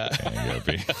 Yeah.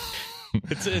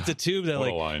 It's a tube that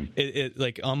it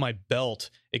like on my belt,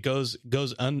 it goes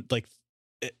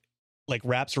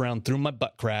wraps around through my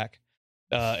butt crack,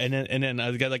 and then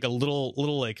I've got like a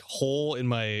little like hole in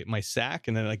my sack,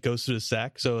 and then it like goes through the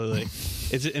sack. So like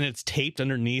it's taped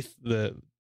underneath the.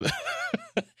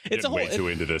 It's a whole. Way too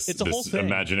into this. It's a whole thing.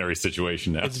 Imaginary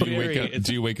situation now. It's Do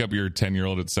you wake up your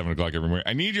 10-year-old at 7 o'clock every morning?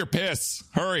 I need your piss.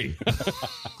 Hurry!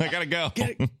 I gotta go.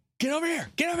 Get over here!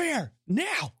 Get over here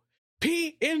now!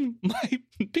 Pee in my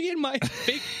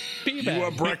big pee bag. You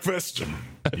want breakfast?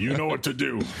 You know what to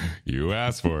do. You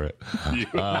asked for it.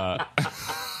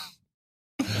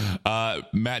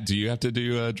 Matt, do you have to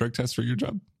do a drug test for your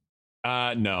job?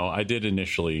 No, I did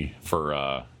initially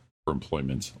for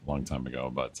employment a long time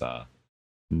ago, but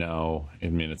no, I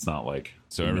mean, it's not like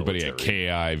so everybody military.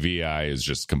 at KIVI is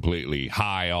just completely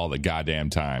high all the goddamn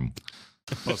time.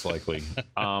 Most likely.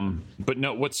 But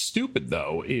no, what's stupid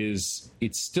though is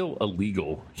it's still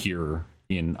illegal here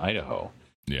in Idaho.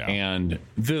 Yeah. And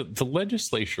the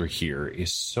legislature here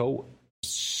is so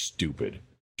stupid,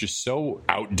 just so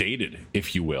outdated,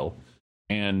 if you will,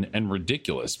 and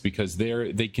ridiculous, because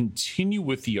they continue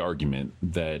with the argument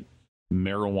that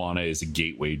marijuana is a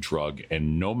gateway drug,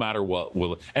 and no matter what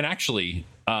will. And actually,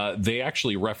 they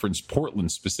actually referenced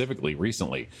Portland specifically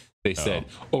recently. They said,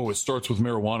 it starts with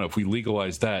marijuana. If we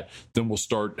legalize that, then we'll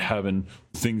start having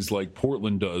things like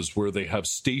Portland does, where they have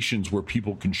stations where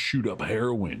people can shoot up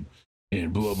heroin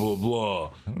and blah, blah, blah.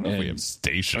 I don't know if we have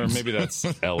stations. Or maybe that's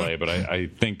LA, but I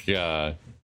think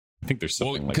there's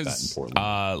something like that in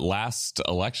Portland. Last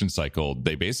election cycle,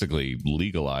 they basically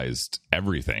legalized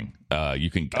everything. You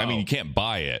can, I mean, you can't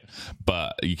buy it,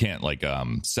 but you can't like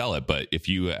sell it. But if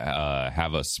you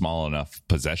have a small enough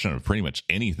possession of pretty much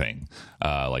anything,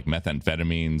 like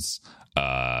methamphetamines,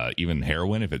 even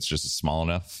heroin, if it's just small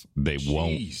enough, they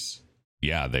won't.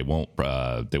 Yeah, they won't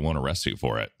arrest you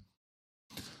for it.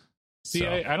 See,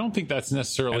 So. I don't think that's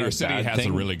necessarily And our a city bad has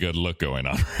thing. a really good look going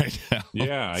on right now.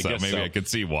 Yeah, I guess maybe so. I could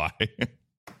see why.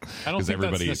 I don't think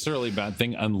that's necessarily a bad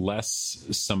thing unless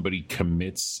somebody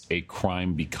commits a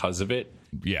crime because of it.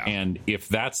 Yeah. And if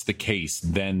that's the case,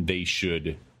 then they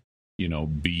should,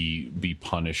 be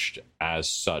punished as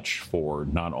such for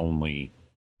not only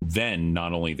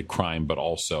the crime, but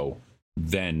also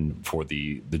then for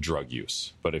the drug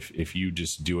use. But if you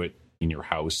just do it in your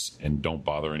house and don't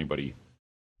bother anybody,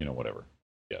 whatever.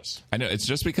 Yes. I know it's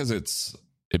just because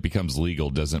it becomes legal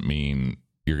doesn't mean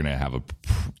you're going to have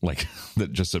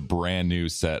just a brand new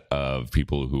set of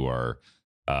people who are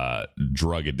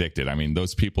drug addicted. I mean,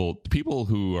 those people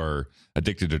who are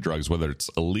addicted to drugs, whether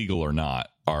it's illegal or not,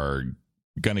 are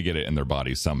going to get it in their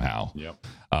body somehow. Yep.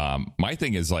 My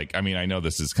thing is I know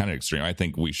this is kind of extreme. I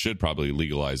think we should probably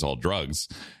legalize all drugs.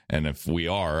 And if we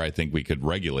are, I think we could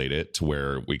regulate it to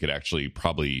where we could actually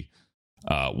probably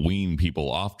wean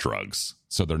people off drugs.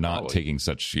 So they're not taking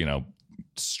such,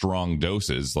 strong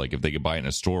doses. Like if they could buy it in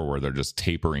a store where they're just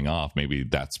tapering off, maybe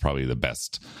that's probably the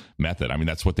best method. I mean,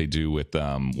 that's what they do with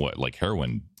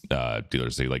heroin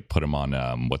dealers. They like put them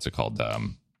on what's it called?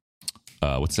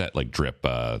 What's that like drip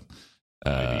that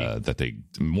they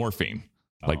morphine.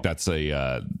 Like that's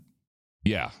a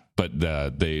but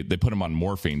they put them on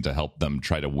morphine to help them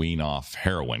try to wean off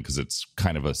heroin because it's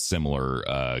kind of a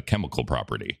similar chemical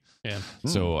property. Yeah.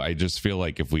 So I just feel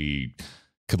like if we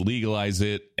could legalize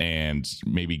it and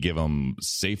maybe give them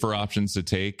safer options to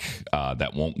take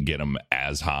that won't get them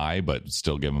as high, but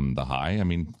still give them the high. I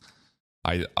mean,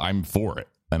 I'm for it,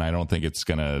 and I don't think it's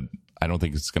gonna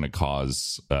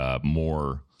cause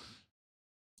more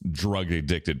drug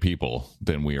addicted people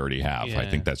than we already have. Yeah. I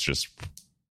think that's just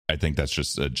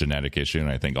a genetic issue,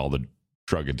 and I think all the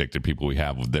drug addicted people we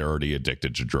have, they're already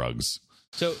addicted to drugs.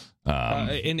 So,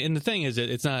 and the thing is,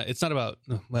 it's not about,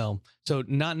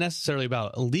 not necessarily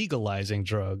about legalizing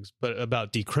drugs, but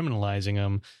about decriminalizing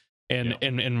them,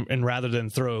 and rather than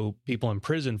throw people in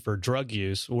prison for drug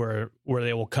use, where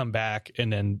they will come back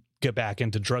and then get back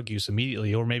into drug use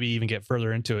immediately, or maybe even get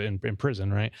further into it in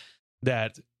prison, right?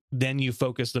 That then you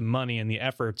focus the money and the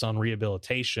efforts on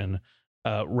rehabilitation,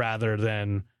 rather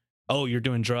than, you're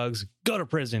doing drugs, go to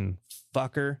prison,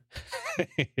 fucker.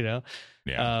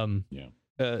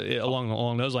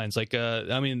 Along those lines,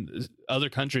 other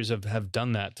countries have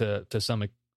done that to some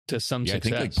success. I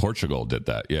think like Portugal did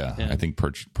that. Yeah. I think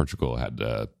Portugal had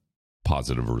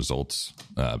positive results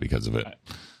because of it.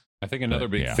 I think another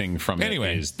big thing from it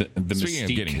is the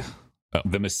mystique.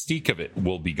 The mystique of it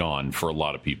will be gone for a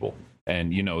lot of people,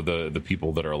 and the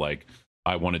people that are like,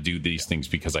 I want to do these things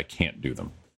because I can't do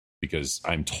them because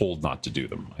I'm told not to do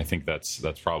them. I think that's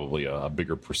probably a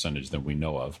bigger percentage than we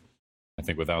know of. I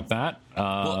think without that,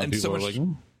 people are like,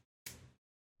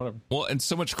 whatever. Well, and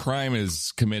so much crime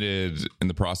is committed in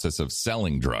the process of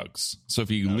selling drugs. So if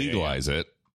you legalize it,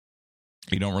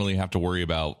 You don't really have to worry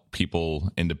about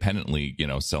people independently,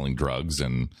 selling drugs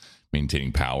and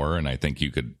maintaining power. And I think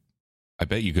I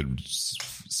bet you could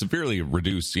severely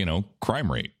reduce,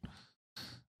 crime rate.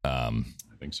 I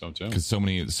think so too. Because so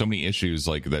many issues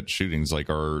like that, shootings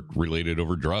are related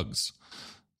over drugs.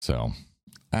 So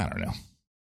I don't know.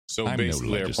 So I'm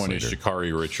basically, no our point is legislator.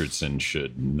 Sha'Carri Richardson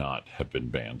should not have been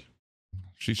banned.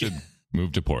 She should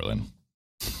move to Portland.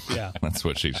 Yeah. That's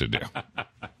what she should do.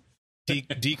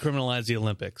 Decriminalize the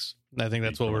Olympics. I think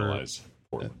that's what we're. Decriminalize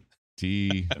Portland.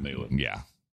 And they live. Yeah.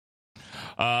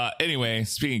 Anyway,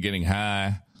 speaking of getting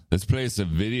high, let's play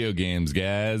some video games,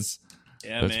 guys.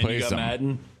 Yeah, Let's man, play you got some-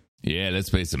 Madden? Yeah, let's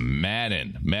play some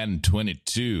Madden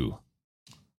 22.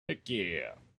 Heck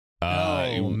yeah.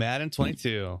 Oh, Madden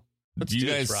 22. Let's You do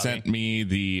guys this, Robbie. sent me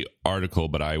the article,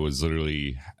 but I was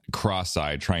literally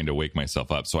cross-eyed trying to wake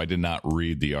myself up, so I did not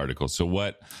read the article. So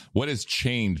what has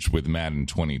changed with Madden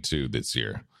 22 this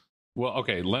year? Well,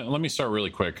 okay, let me start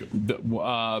really quick.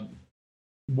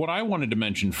 What I wanted to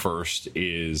mention first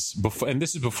is, and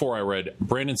this is before I read,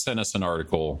 Brandon sent us an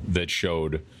article that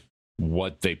showed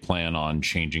what they plan on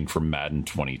changing for Madden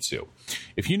 22.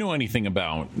 If you know anything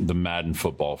about the Madden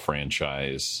football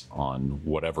franchise on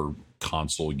whatever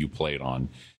console you play it on,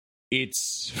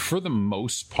 it's for the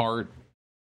most part,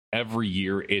 every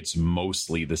year it's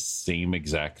mostly the same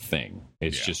exact thing.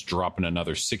 It's just dropping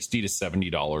another $60 to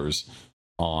 $70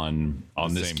 on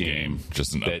this Same game.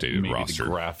 just an That updated maybe roster. the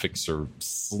graphics are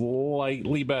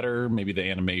slightly better, maybe the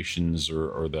animations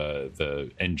or the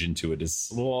engine to it is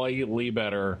slightly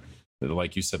better.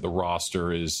 Like you said, the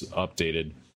roster is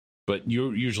updated, but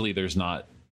usually there's not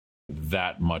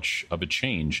that much of a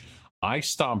change. I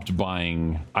used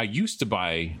to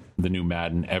buy the new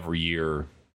Madden every year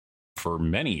for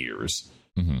many years.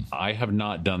 Mm-hmm. I have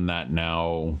not done that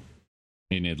now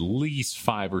in at least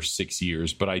 5 or 6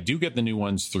 years, but I do get the new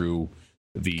ones through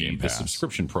the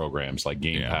subscription programs like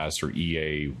Game Pass or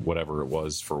EA, whatever it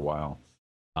was for a while.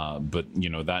 But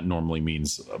that normally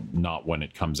means not when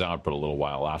it comes out, but a little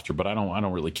while after. But I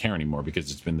don't really care anymore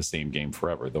because it's been the same game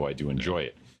forever, though I do enjoy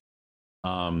it.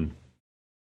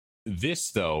 This,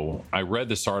 though, I read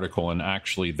this article, and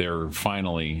actually they're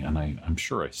finally, and I'm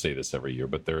sure I say this every year,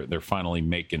 but they're finally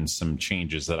making some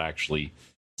changes that actually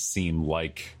seem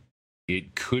like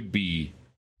it could be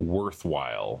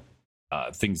worthwhile.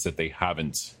 Things that they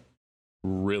haven't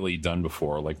really done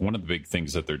before. Like one of the big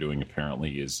things that they're doing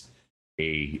apparently is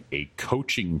a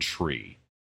coaching tree,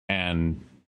 and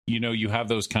you have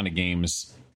those kind of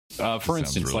games. For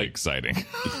instance, really like exciting.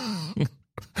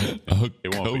 It won't be.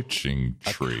 Coaching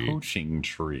tree. A coaching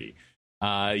tree.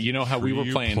 You know how we were Tree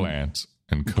you playing. plant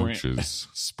and coaches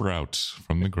sprout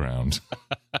from the ground.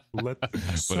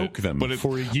 Soak them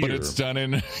for a year. But it's done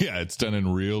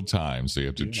in real time, so you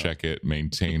have to check it,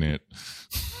 maintain it.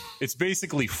 It's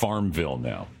basically Farmville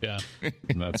now. Yeah.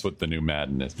 And that's what the new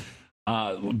Madden is.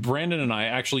 Brandon and I,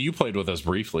 actually, you played with us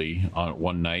briefly on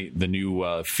one night, the new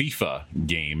FIFA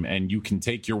game, and you can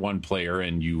take your one player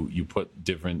and you put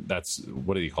different, that's,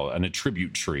 what do you call it? An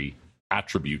attribute tree,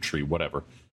 whatever.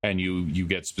 And you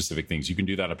get specific things. You can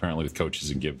do that apparently with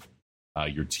coaches and give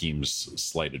your teams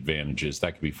slight advantages.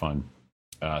 That could be fun.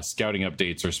 Scouting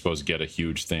updates are supposed to get a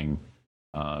huge thing.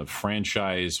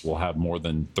 Franchise will have more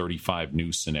than 35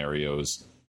 new scenarios.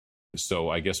 So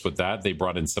I guess with that, they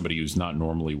brought in somebody who's not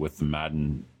normally with the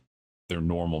Madden, their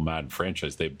normal Madden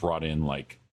franchise. They brought in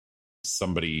like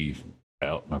somebody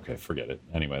else. Okay, forget it.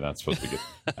 Anyway, that's supposed to be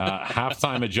good.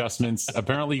 Halftime adjustments.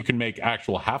 Apparently you can make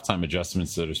actual halftime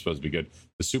adjustments that are supposed to be good.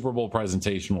 The Super Bowl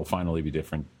presentation will finally be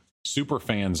different. Super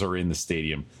fans are in the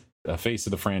stadium. Face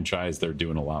of the franchise, they're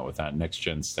doing a lot with that. Next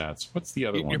gen stats. What's the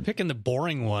other one? You're picking the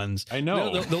boring ones. I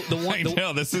know. No, the one. I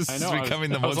know this is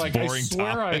becoming the most boring I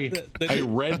swear topic. I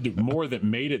read more that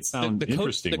made it sound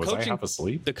interesting. Was I half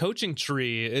asleep? The coaching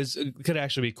tree could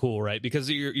actually be cool, right?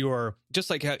 Because you're just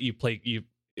like how you play.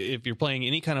 If you're playing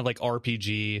any kind of like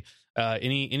RPG,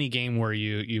 any game where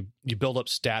you build up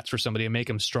stats for somebody and make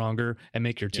them stronger and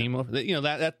make your team,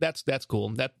 that's cool.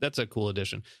 That's a cool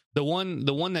addition. The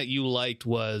one that you liked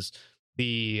was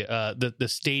the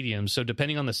stadium. So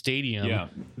depending on the stadium,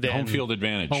 then home field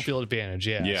advantage.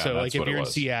 Yeah. So like if you're in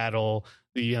Seattle,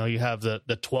 you have the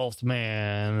 12th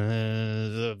man,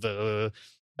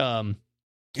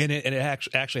 and it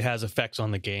actually has effects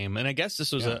on the game. And I guess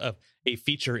this was a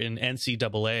feature in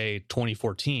NCAA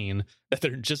 2014 that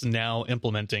they're just now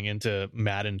implementing into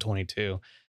Madden 22.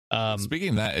 Speaking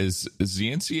of that, is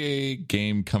the NCAA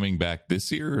game coming back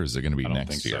this year, or is it going to be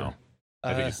next year? So.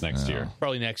 I think it's next year.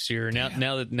 Probably next year. Now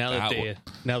that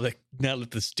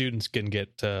the students can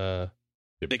get that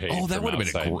would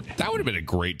have been a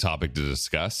great topic to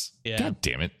discuss. Yeah. God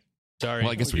damn it. Sorry.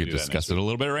 Well, I guess we could do that discuss next it a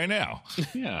little bit right now,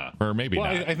 Yeah. or maybe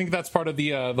Well, not. I think that's part of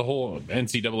the whole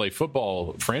NCAA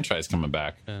football franchise coming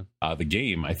back. Yeah. The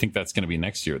game, I think that's going to be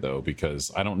next year, though,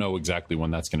 because I don't know exactly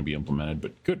when that's going to be implemented,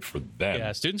 but good for them.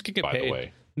 Yeah, students can get by paid. the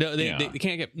way. No, they Yeah.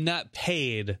 can't get not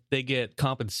paid. They get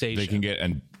compensation. They can get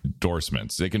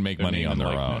endorsements. They can make money name on and their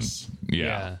likeness. own.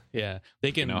 Yeah. yeah.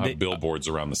 They can Now have billboards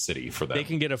around the city for that. they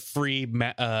can get a free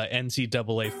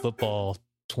NCAA football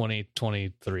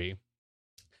 2023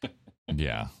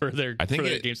 Yeah. for their I think for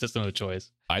their it- game system of choice.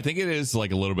 I think it is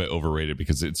like a little bit overrated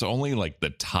because it's only like the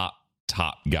top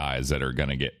guys that are going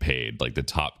to get paid, like the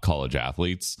top college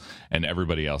athletes, and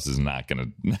everybody else is not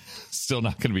going to still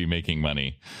not going to be making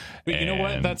money. But you know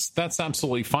what? And- That's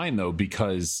absolutely fine though,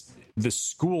 because the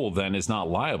school then is not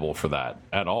liable for that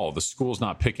at all. The school's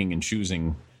not picking and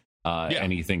choosing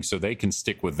anything, so they can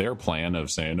stick with their plan of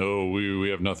saying, "Oh, we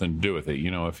have nothing to do with it." You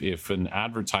know, if an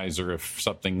advertiser, if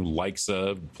something likes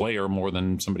a player more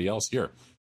than somebody else, here,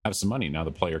 have some money. Now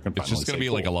the player can. It's just going to be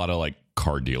like a lot of like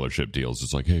car dealership deals.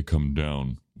 It's like, hey, come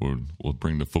down. We'll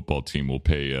bring the football team. We'll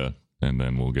pay you, and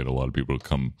then we'll get a lot of people to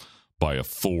come buy a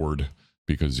Ford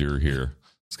because you're here.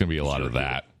 It's going to be a lot of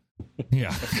that.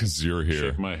 Yeah, because you're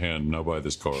here. Shake my hand. Now buy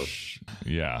this car.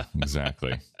 Yeah,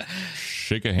 exactly.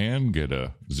 Shake a hand, get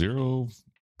a 0%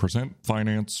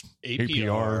 finance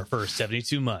APR for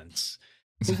 72 months.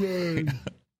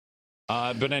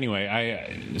 But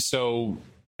anyway, so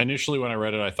initially when I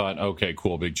read it, I thought, okay,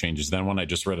 cool, big changes. Then when I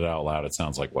just read it out loud, it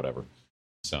sounds like whatever.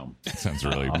 So Sounds a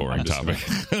really boring I'm just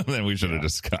topic. Then we should have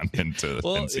just gone into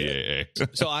Well, NCAA.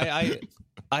 So I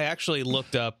actually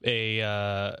looked up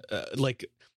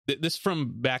this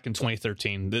from back in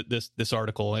 2013. This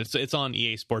article, it's on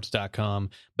EASports.com,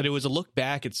 but it was a look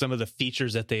back at some of the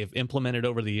features that they've implemented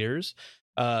over the years.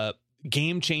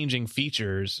 Game changing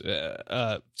features.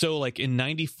 So like in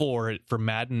 94 for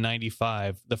Madden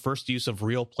 95, the first use of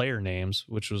real player names,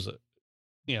 which was,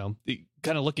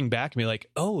 kind of looking back at me like,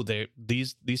 oh,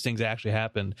 these things actually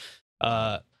happened.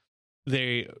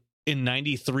 They in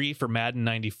 93 for Madden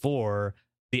 94,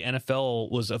 the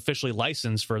NFL was officially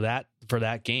licensed for that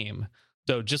game.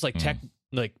 So just like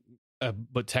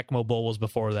but Tecmo Bowl was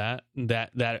before that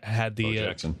had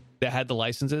the that had the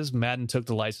licenses. Madden took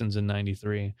the license in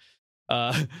 93.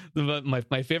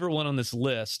 My favorite one on this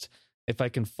list, if I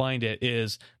can find it,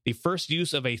 is the first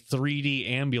use of a 3D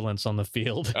ambulance on the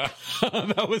field.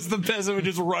 That was the best. It would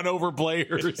just run over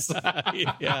players.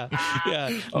 yeah.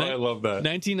 Oh, I love that.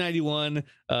 1991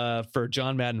 for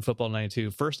John Madden Football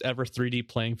 92, first ever 3D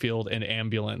playing field and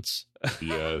ambulance.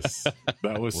 Yes,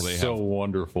 that was Well, they so have-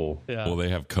 wonderful. Yeah. Will they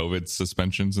have COVID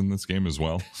suspensions in this game as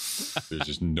well? There's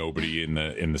just nobody in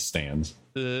the stands.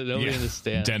 Nobody in the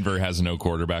stand. Denver has no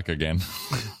quarterback again.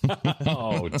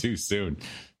 Oh, too soon.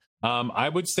 I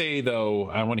would say though,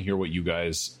 I want to hear what you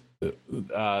guys.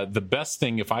 The best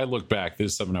thing, if I look back,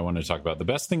 this is something I want to talk about. The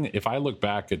best thing, if I look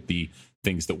back at the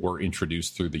things that were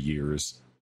introduced through the years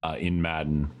in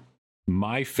Madden,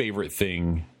 my favorite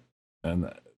thing,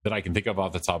 and that I can think of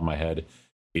off the top of my head,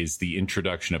 is the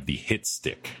introduction of the hit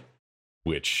stick,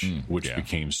 which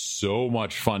became so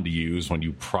much fun to use when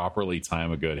you properly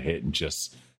time a good hit and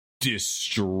just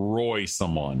destroy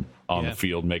someone on the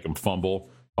field, make them fumble.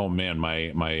 Oh man,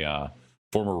 my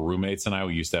former roommates and I,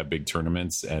 we used to have big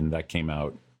tournaments, and that came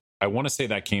out. I want to say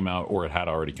that came out, or it had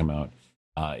already come out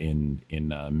in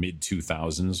mid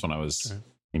 2000s when I was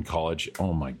in college.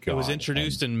 Oh my god! It was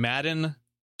introduced in Madden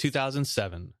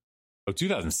 2007. Oh,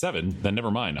 2007. Then never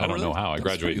mind. I don't really? know how. I That's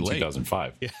graduated in pretty late.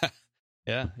 2005.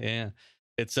 Yeah.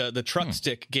 It's the truck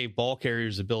stick gave ball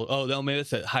carriers the ability. Oh no, maybe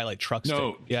it's a highlight truck stick.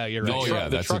 No. Yeah, you're right. Oh, The yeah, the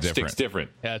that's truck a stick's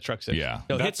different. Yeah, truck stick. Yeah.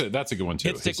 No, That's a good one too.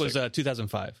 hit stick was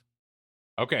 2005.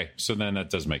 Okay, so then that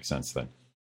does make sense then,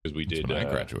 because we That's did when I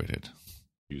graduated.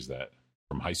 use that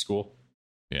from high school.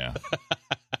 Yeah.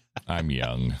 I'm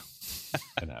young.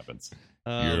 It happens.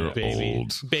 Oh, You're baby.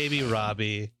 old. Baby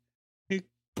Robbie.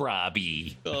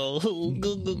 Robbie. Oh,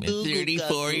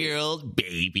 34-year-old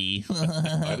baby.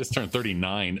 I just turned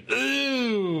 39.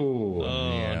 Ooh.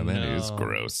 Yeah, that is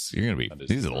gross. You're gonna That be. is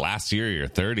These are the last year of your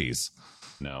 30s.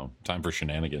 No, time for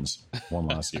shenanigans. One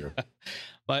last year.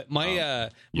 My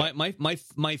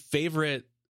favorite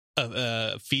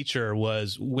feature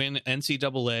was when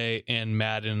NCAA and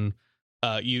Madden,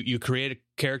 you create a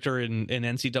character in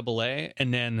NCAA,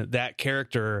 and then that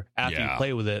character after you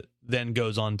play with it then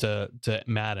goes on to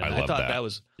Madden. I thought that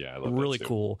was Yeah, I love really that too.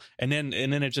 cool. And then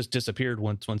it just disappeared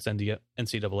once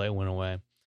NCAA went away,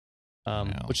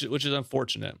 which is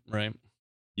unfortunate, right?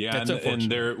 Yeah, That's and unfortunate.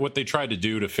 they're what they tried to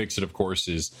do to fix it, of course,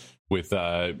 is with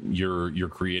your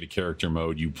create a character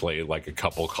mode. You play like a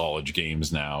couple college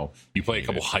games now. You play a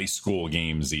couple high school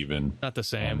games even. Not the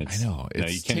same. I know. No,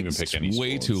 you can't even pick any.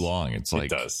 Way too long. It's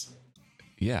like it does.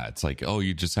 Yeah, it's like, oh,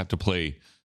 you just have to play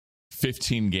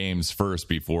 15 games first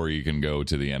before you can go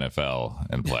to the NFL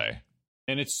and play.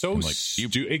 And it's so like,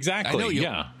 exactly. I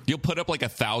know you'll put up like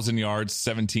 1,000 yards,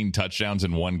 17 touchdowns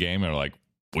in one game, and they're like,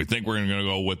 we think we're gonna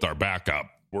go with our backup.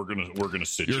 We're gonna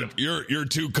sit you. You're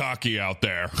too cocky out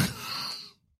there.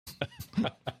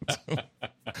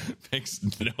 Makes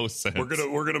no sense.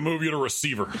 We're gonna move you to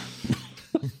receiver.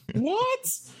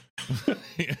 What?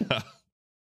 Yeah.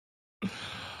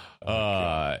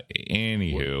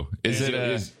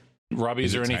 Anywho, Robbie?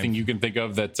 Is there anything time? you can think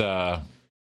of that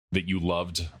that you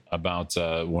loved about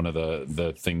one of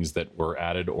the things that were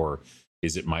added, or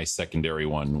is it my secondary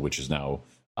one, which is now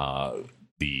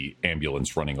the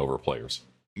ambulance running over players?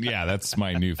 Yeah, that's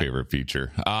my new favorite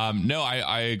feature. No,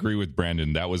 I agree with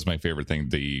Brandon. That was my favorite thing.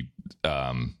 The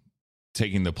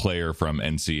taking the player from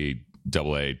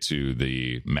NCAA to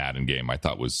the Madden game, I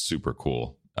thought was super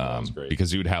cool. Great.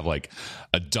 Because you would have like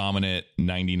a dominant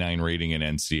 99 rating in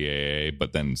NCAA,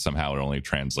 but then somehow it only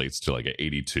translates to like an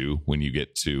 82 when you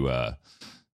get to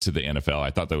the NFL. I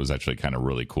thought that was actually kind of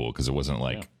really cool because it wasn't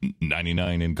like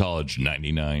 99 in college,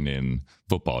 99 in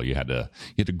football. You had to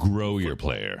grow your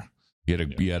player.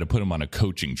 You had to put him on a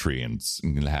coaching tree and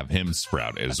have him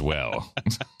sprout as well.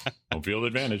 Home field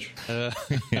advantage.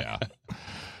 Yeah.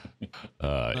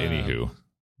 Anywho.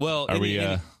 Well, Are we?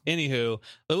 Anywho,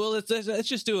 well, let's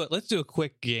just do it. Let's do a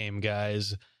quick game,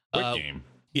 guys. Quick game.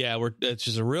 Yeah, it's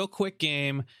just a real quick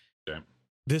game. Okay.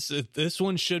 This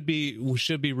one should be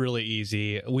really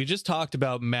easy. We just talked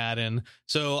about Madden,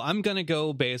 so I'm gonna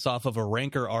go based off of a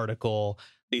Ranker article.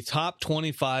 The top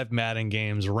 25 Madden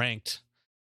games ranked.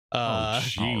 Oh,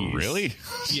 really?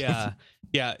 Yeah.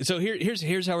 So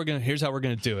here's how we're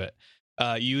gonna do it.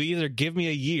 You either give me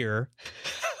a year.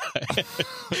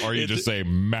 Or you just say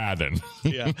Madden.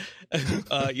 Yeah.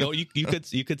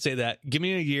 You could say that. Give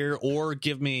me a year, or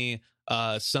give me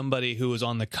somebody who was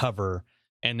on the cover,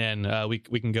 and then we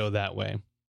can go that way.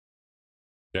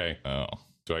 Okay. Oh,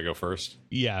 do I go first?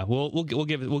 Yeah, we'll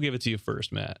give it to you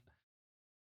first, Matt.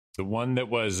 The one that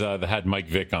was that had Mike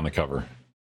Vick on the cover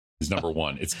is number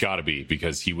one. It's got to be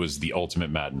because he was the ultimate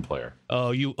Madden player.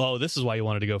 This is why you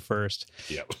wanted to go first.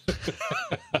 Yep.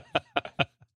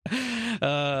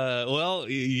 Well,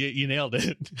 you nailed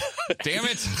it. Damn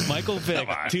it. Michael Vick,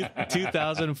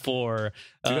 2004.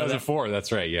 2004,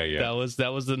 that's right. Yeah.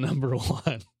 That was the number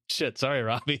one. Shit, sorry,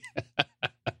 Robbie.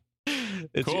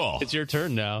 Cool. It's your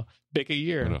turn now. Pick a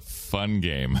year. What a fun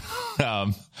game.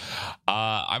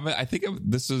 I think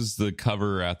this is the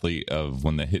cover athlete of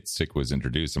when the hit stick was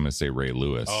introduced. I'm going to say Ray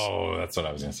Lewis. Oh, that's what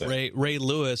I was going to say. Ray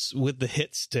Lewis with the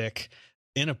hit stick.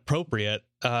 Inappropriate.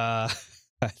 I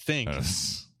think.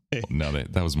 No,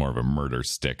 that was more of a murder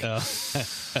stick. They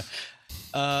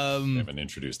haven't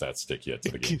introduced that stick yet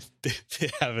to the game. They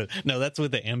haven't. No, that's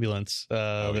with the ambulance.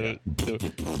 Pretty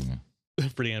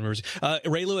animals.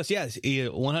 Ray Lewis, yes,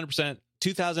 100%.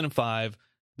 2005.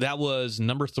 That was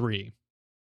number 3.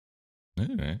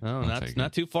 Okay, Oh,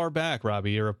 not too far back,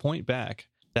 Robbie. You're a point back.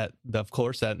 That, of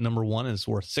course, that number 1 is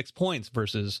worth 6 points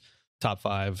versus top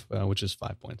 5, which is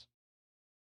 5 points.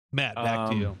 Matt, back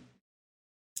to you.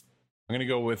 I'm going to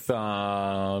go with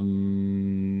I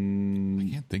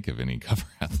can't think of any cover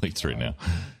athletes right now.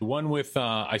 the one with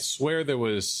I swear there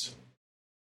was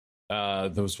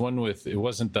one with, it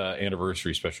wasn't the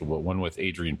anniversary special, but one with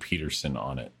Adrian Peterson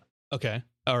on it. Okay.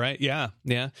 All right. Yeah.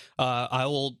 I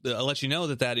will let you know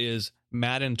that is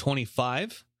Madden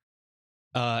 25.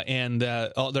 And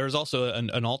there's also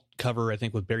an alt cover, I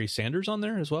think, with Barry Sanders on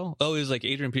there as well. Oh, it was like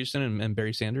Adrian Peterson and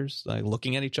Barry Sanders like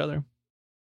looking at each other.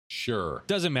 Sure.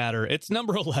 Doesn't matter. It's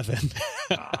number 11.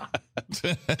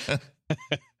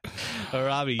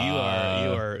 Robbie,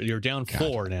 you're down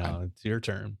 4 now. It's your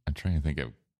turn. I'm trying to think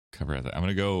of cover athlete. I'm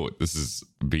going to go. This is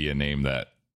be a name that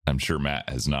I'm sure Matt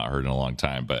has not heard in a long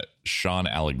time, but Sean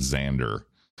Alexander.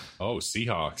 Oh,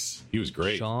 Seahawks. He was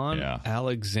great. Sean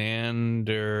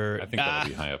Alexander. I think that'll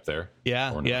be high up there.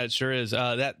 Yeah, it sure is.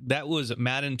 That was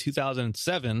Madden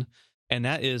 2007, and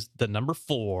that is the number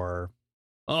 4.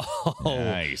 Oh,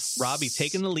 nice. Robbie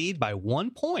taking the lead by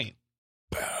 1 point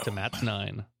to Matt's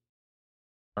 9.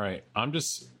 All right. I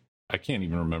can't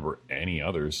even remember any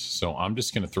others, so I'm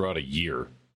just going to throw out a year.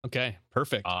 Okay,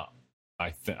 perfect. I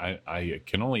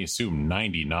can only assume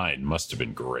 99 must have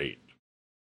been great.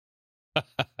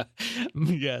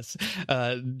 Yes.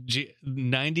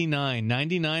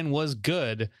 99 was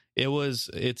good.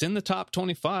 It's in the top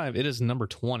 25. It is number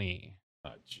 20. Oh,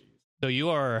 jeez. So you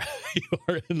are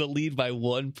in the lead by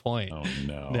 1 point. Oh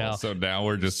no. Now, So now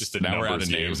we're just a now we're out numbers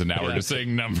of names, game. and now we're Yeah. just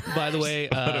saying numbers. by the way,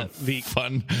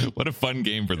 What a fun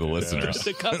game for the listeners.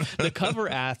 the cover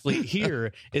athlete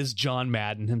here is John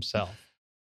Madden himself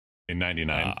In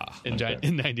 99. in, Okay.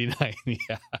 in 99.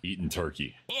 Yeah, Eating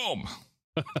turkey. Boom.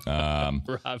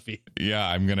 Robbie. Yeah,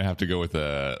 I'm gonna have to go with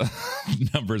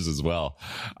numbers as well.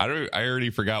 I already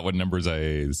forgot what numbers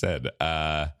I said.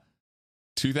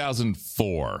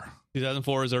 2004.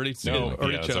 2004 is already No,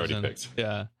 already yeah, it's chosen. already picked.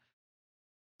 Yeah,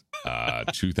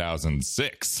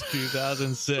 2006.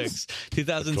 2006.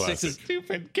 2006 is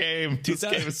Stupid game. This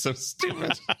game is so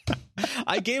stupid.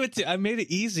 I made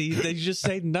it easy. They just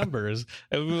say numbers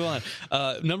and we move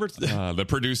on. The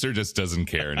producer just doesn't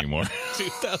care anymore.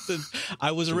 2000.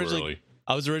 I was Too originally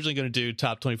early. going to do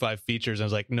top 25 features. I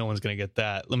was like, no one's going to get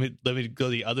that. Let me go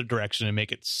the other direction and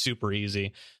make it super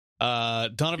easy.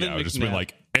 Donovan Yeah, I would just McNabb. been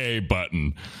like A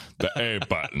button, the A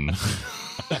button.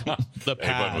 The A-Button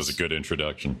pass was a good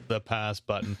introduction. The pass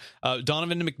button.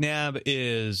 Donovan McNabb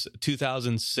is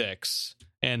 2006,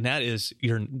 and that is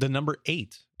the number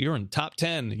 8. You're in top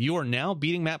 10. You are now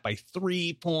beating Matt by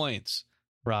 3 points,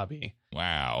 Robbie.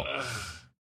 Wow.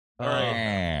 All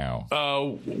right.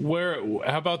 Wow.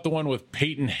 How about the one with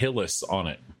Peyton Hillis on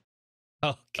it?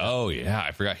 Oh, Oh yeah,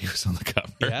 I forgot he was on the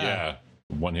cover. Yeah.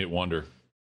 One hit wonder.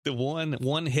 the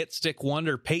one hit stick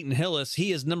wonder, Peyton Hillis.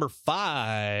 He is number 5.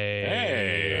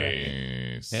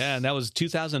 Hey. Nice. Yeah, and that was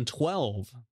 2012.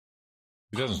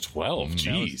 2012.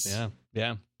 Jeez.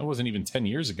 Yeah. That wasn't even 10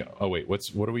 years ago. Oh, wait.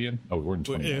 What are we in? Oh, we're in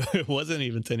 20. It wasn't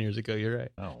even 10 years ago. You're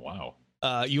right. Oh,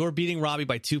 wow. You're beating Robbie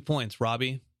by 2 points.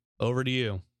 Robbie, over to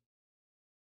you.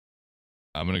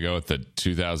 I'm gonna go with the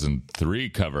 2003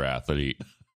 cover athlete.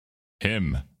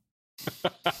 Him.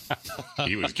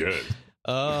 He was good.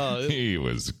 Oh, He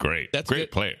was great. That's Great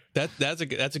good. player.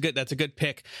 that's a good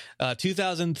pick.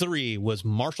 2003 was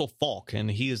Marshall Falk,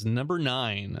 and he is number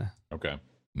 9. Okay.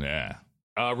 Yeah.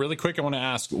 Really quick, I want to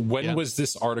ask, when was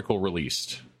this article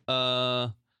released?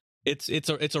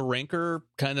 It's a ranker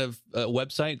kind of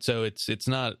website, so it's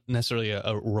not necessarily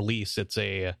a release. It's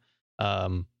a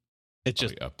it's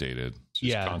just Updated.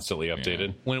 Just constantly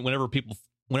updated. whenever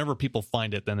people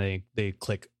find it, then they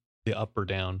click the up or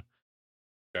down.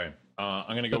 Okay. I'm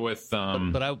going to go with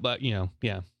But yeah,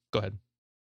 go ahead.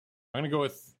 I'm going to go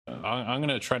with I'm going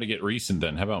to try to get recent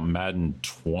then. How about Madden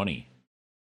 20?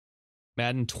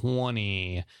 Madden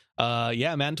 20.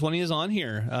 Madden 20 is on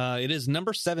here. It is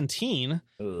number 17.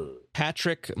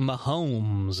 Patrick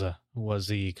Mahomes was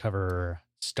the cover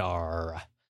star.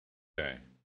 Okay.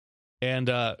 And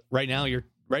right now you're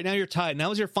tied. That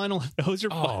was your final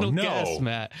final no. guess,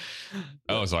 Matt.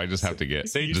 Oh, so I just have to get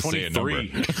Say just say a number.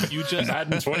 23. You just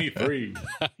Madden 23.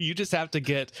 you just have to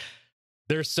get.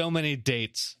 There's so many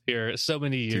dates here, so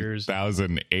many years.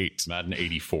 2008. Madden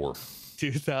 84.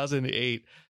 2008.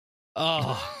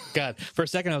 Oh God! For a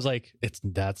second, I was like,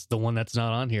 that's the one that's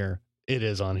not on here. It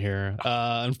is on here.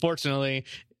 Unfortunately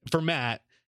for Matt,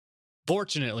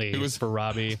 fortunately It was for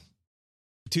Robbie,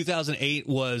 2008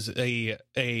 was a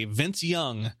Vince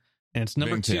Young, and it's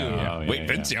number Vince 2. Young, yeah. Oh, yeah, Wait, yeah.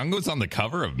 Vince Young was on the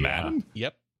cover of Madden?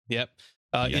 Yep. In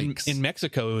Yikes.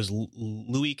 Mexico, it was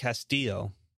Luis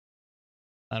Castillo.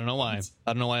 I don't know why.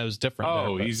 I don't know why it was different. Oh,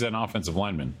 there, but he's an offensive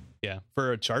lineman. yeah,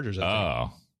 for Chargers. I think.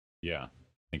 Oh. Yeah, I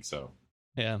think so.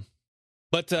 Yeah,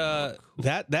 but Well,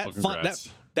 that congrats.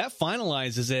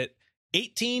 finalizes it.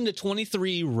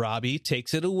 18-23. Robbie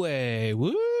takes it away.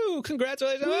 Woo!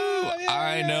 Congratulations! Woo, Oh, yeah.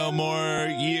 I know more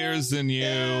years than you.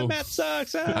 Yeah, Matt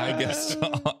sucks. I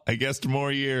guessed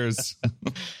more years.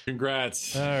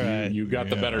 Congrats. All right. You got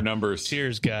the Yeah. better numbers.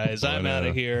 Cheers, guys. I'm out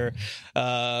of here.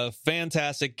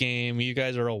 Fantastic game. You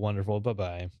guys are all wonderful.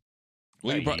 Bye-bye.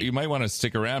 Well, you might want to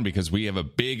stick around because we have a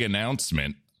big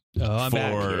announcement Oh, I'm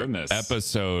back. for Goodness.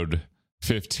 episode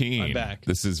 15. I'm back.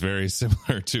 This is very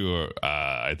similar to,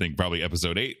 I think, probably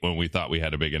episode 8 when we thought we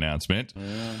had a big announcement.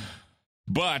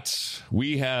 But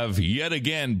we have yet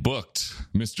again booked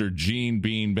Mr. Gene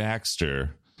Bean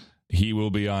Baxter. He will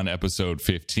be on episode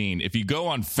 15. If you go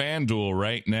on FanDuel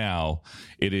right now,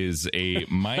 it is a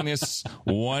minus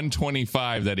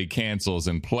 125 that he cancels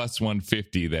and plus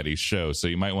 150 that he shows. So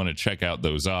you might want to check out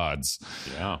those odds.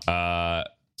 Yeah.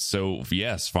 So,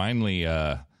 yes, finally,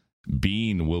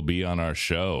 Bean will be on our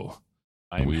show.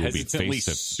 I'm we will be hesitantly face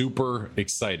to- super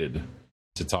excited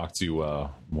to talk to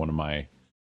one of my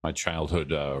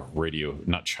childhood radio,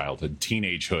 not childhood,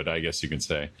 teenagehood, I guess you can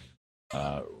say,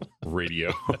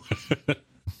 radio.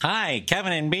 Hi,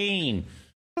 Kevin and Bean.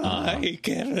 Hi,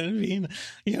 Kevin Bean.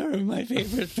 You're my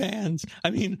favorite fans.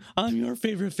 I mean, I'm your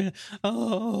favorite fan.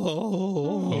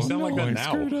 Oh, You sound like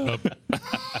that now.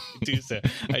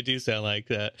 I do sound like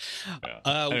that.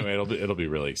 Yeah. Anyway, it'll be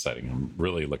really exciting. I'm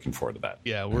really looking forward to that.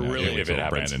 Yeah, we're really if it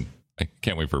happens. Brandon, I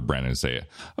can't wait for Brandon to say it.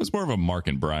 I was more of a Mark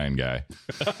and Brian guy.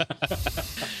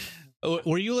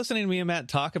 Were you listening to me and Matt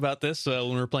talk about this when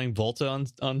we were playing Volta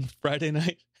on Friday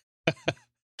night?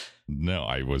 No,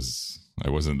 I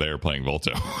wasn't there playing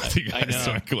Volta with you guys,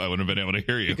 so I wouldn't have been able to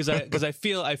hear you. Because I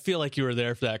feel like you were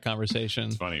there for that conversation.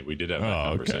 It's funny, we did have that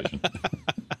conversation. Okay.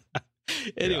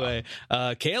 Anyway,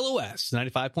 KLOS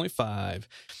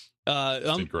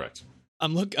 95.5. Correct.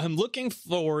 I'm looking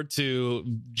forward to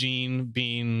Gene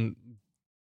Bean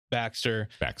Baxter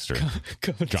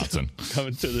Johnson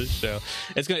coming to this show.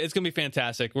 It's gonna be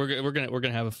fantastic. We're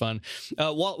gonna have a fun.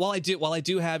 While I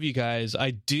do have you guys,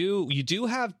 you do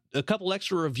have a couple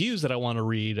extra reviews that I want to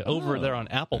read over there on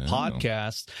Apple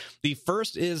Podcasts. The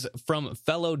first is from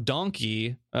Fellow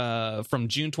Donkey from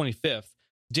June 25th.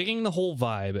 Digging the whole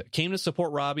vibe. Came to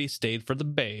support Robbie. Stayed for the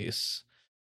bass.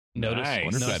 Nice. I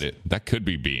wonder if that could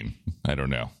be Bean. I don't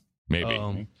know.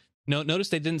 Maybe. Notice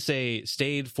they didn't say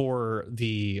stayed for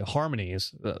the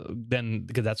harmonies. Then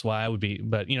because that's why I would be.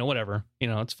 But whatever.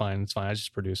 It's fine. It's fine. I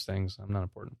just produce things. I'm not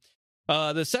important.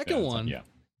 The second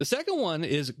one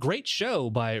is Great Show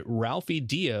by Ralphie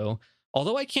Dio.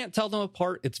 Although I can't tell them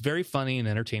apart, it's very funny and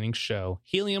entertaining show.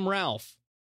 Helium Ralph.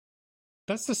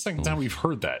 That's the second time we've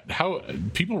heard that. How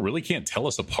people really can't tell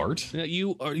us apart?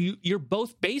 You're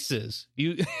both basses.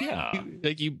 Yeah,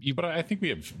 But I think we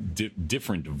have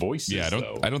different voices. Yeah,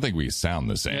 I don't think we sound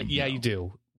the same. Yeah, you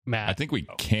do, Matt. I think we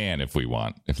can if we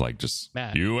want. If just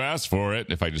Matt, you asked for it.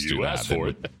 If I just do that, for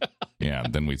it. Yeah,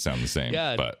 then we'd sound the same.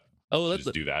 Yeah, but let's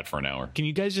just do that for an hour. Can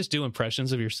you guys just do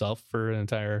impressions of yourself for an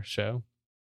entire show?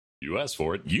 You asked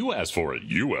for it. You asked for it.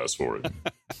 You asked for it.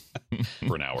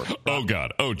 For an hour. Oh,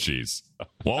 God. Oh, jeez.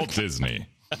 Walt Disney.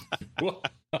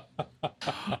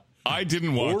 I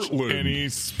didn't watch any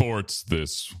sports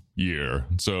this year,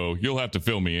 so you'll have to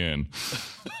fill me in.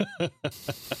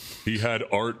 He had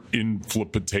art in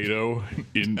potato,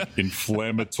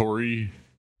 inflammatory,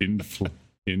 in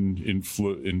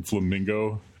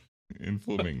flamingo. In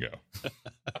flamingo.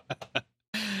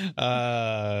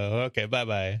 Okay,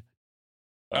 bye-bye.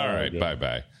 All right,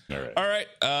 bye-bye. All right.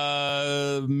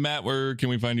 Matt, where can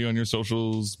we find you on your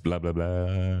socials? Blah, blah,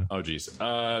 blah. Oh, geez.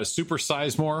 Super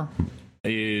Sizemore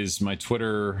is my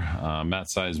Twitter. Matt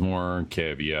Sizemore,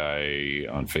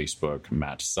 KVI on Facebook.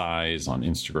 Matt Size on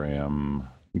Instagram.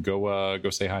 Go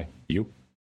say hi. You?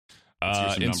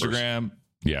 Instagram.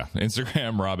 Yeah.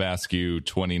 Instagram, Rob Askew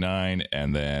 29.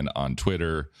 And then on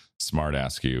Twitter, Smart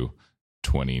Askew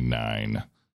 29.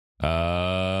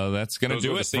 That's gonna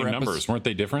do it. The same numbers, weren't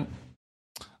they different?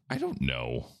 I don't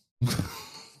know.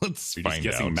 Let's You're find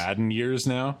just guessing out. Madden years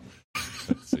now.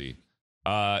 Let's see.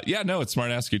 No, it's Smart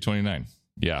Askew 29.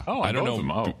 Yeah. I don't know.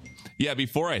 Them. Yeah,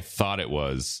 before I thought it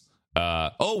was.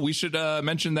 We should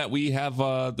mention that we have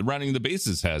the Rounding the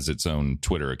Bases has its own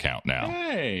Twitter account now.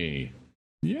 Hey.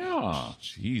 Yeah.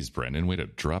 Jeez, Brendan, way to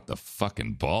drop the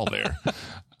fucking ball there.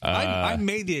 I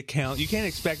made the account. You can't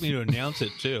expect me to announce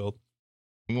it too.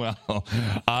 Well,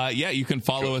 you can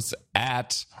follow us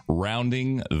at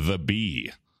Rounding the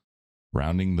B.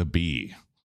 Rounding the B.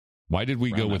 Why did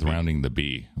we go with Rounding the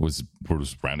B? Was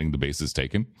Rounding the Bases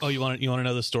taken? Oh, you want to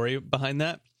know the story behind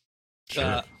that?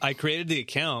 Sure. I created the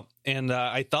account and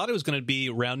I thought it was going to be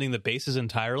Rounding the Bases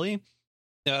entirely,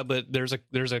 but there's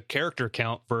a character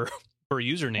count for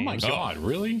username. Oh my God,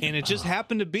 really? And it just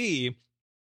happened to be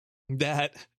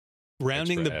that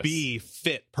Rounding the B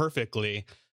fit perfectly.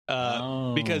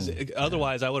 Because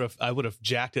otherwise I would have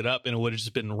jacked it up and it would have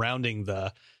just been Rounding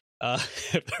the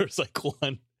if there was like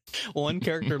one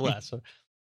character less. So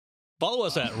follow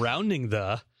us at Rounding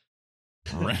the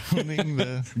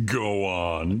Go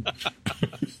on.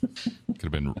 Could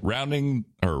have been Rounding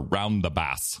or Round the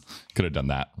Bass. Could have done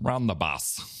that. Round the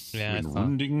Bass. Yeah,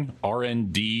 Rounding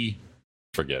RND.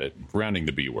 Forget it. Rounding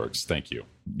the B works. Thank you.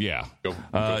 Yeah. Go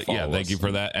follow thank us. you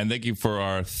for that. And thank you for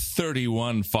our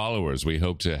 31 followers. We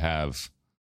hope to have,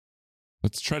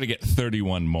 let's try to get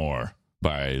 31 more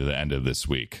by the end of this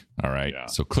week. All right. Yeah.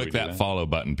 So click that follow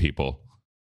button, people.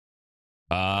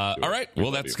 All right.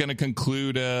 Well, that's going to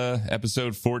conclude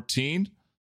episode 14.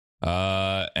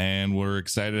 And we're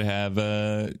excited to have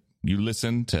you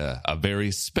listen to a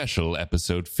very special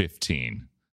episode 15.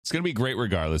 It's going to be great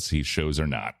regardless if he shows or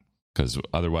not, because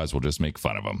otherwise we'll just make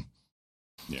fun of him.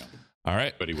 Yeah. All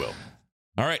right. But he will.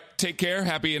 All right. Take care.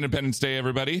 Happy Independence Day,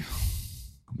 everybody.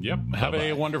 Yep. Have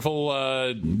a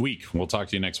wonderful week. We'll talk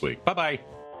to you next week. Bye-bye.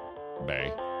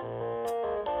 Bye.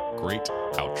 Great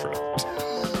outro.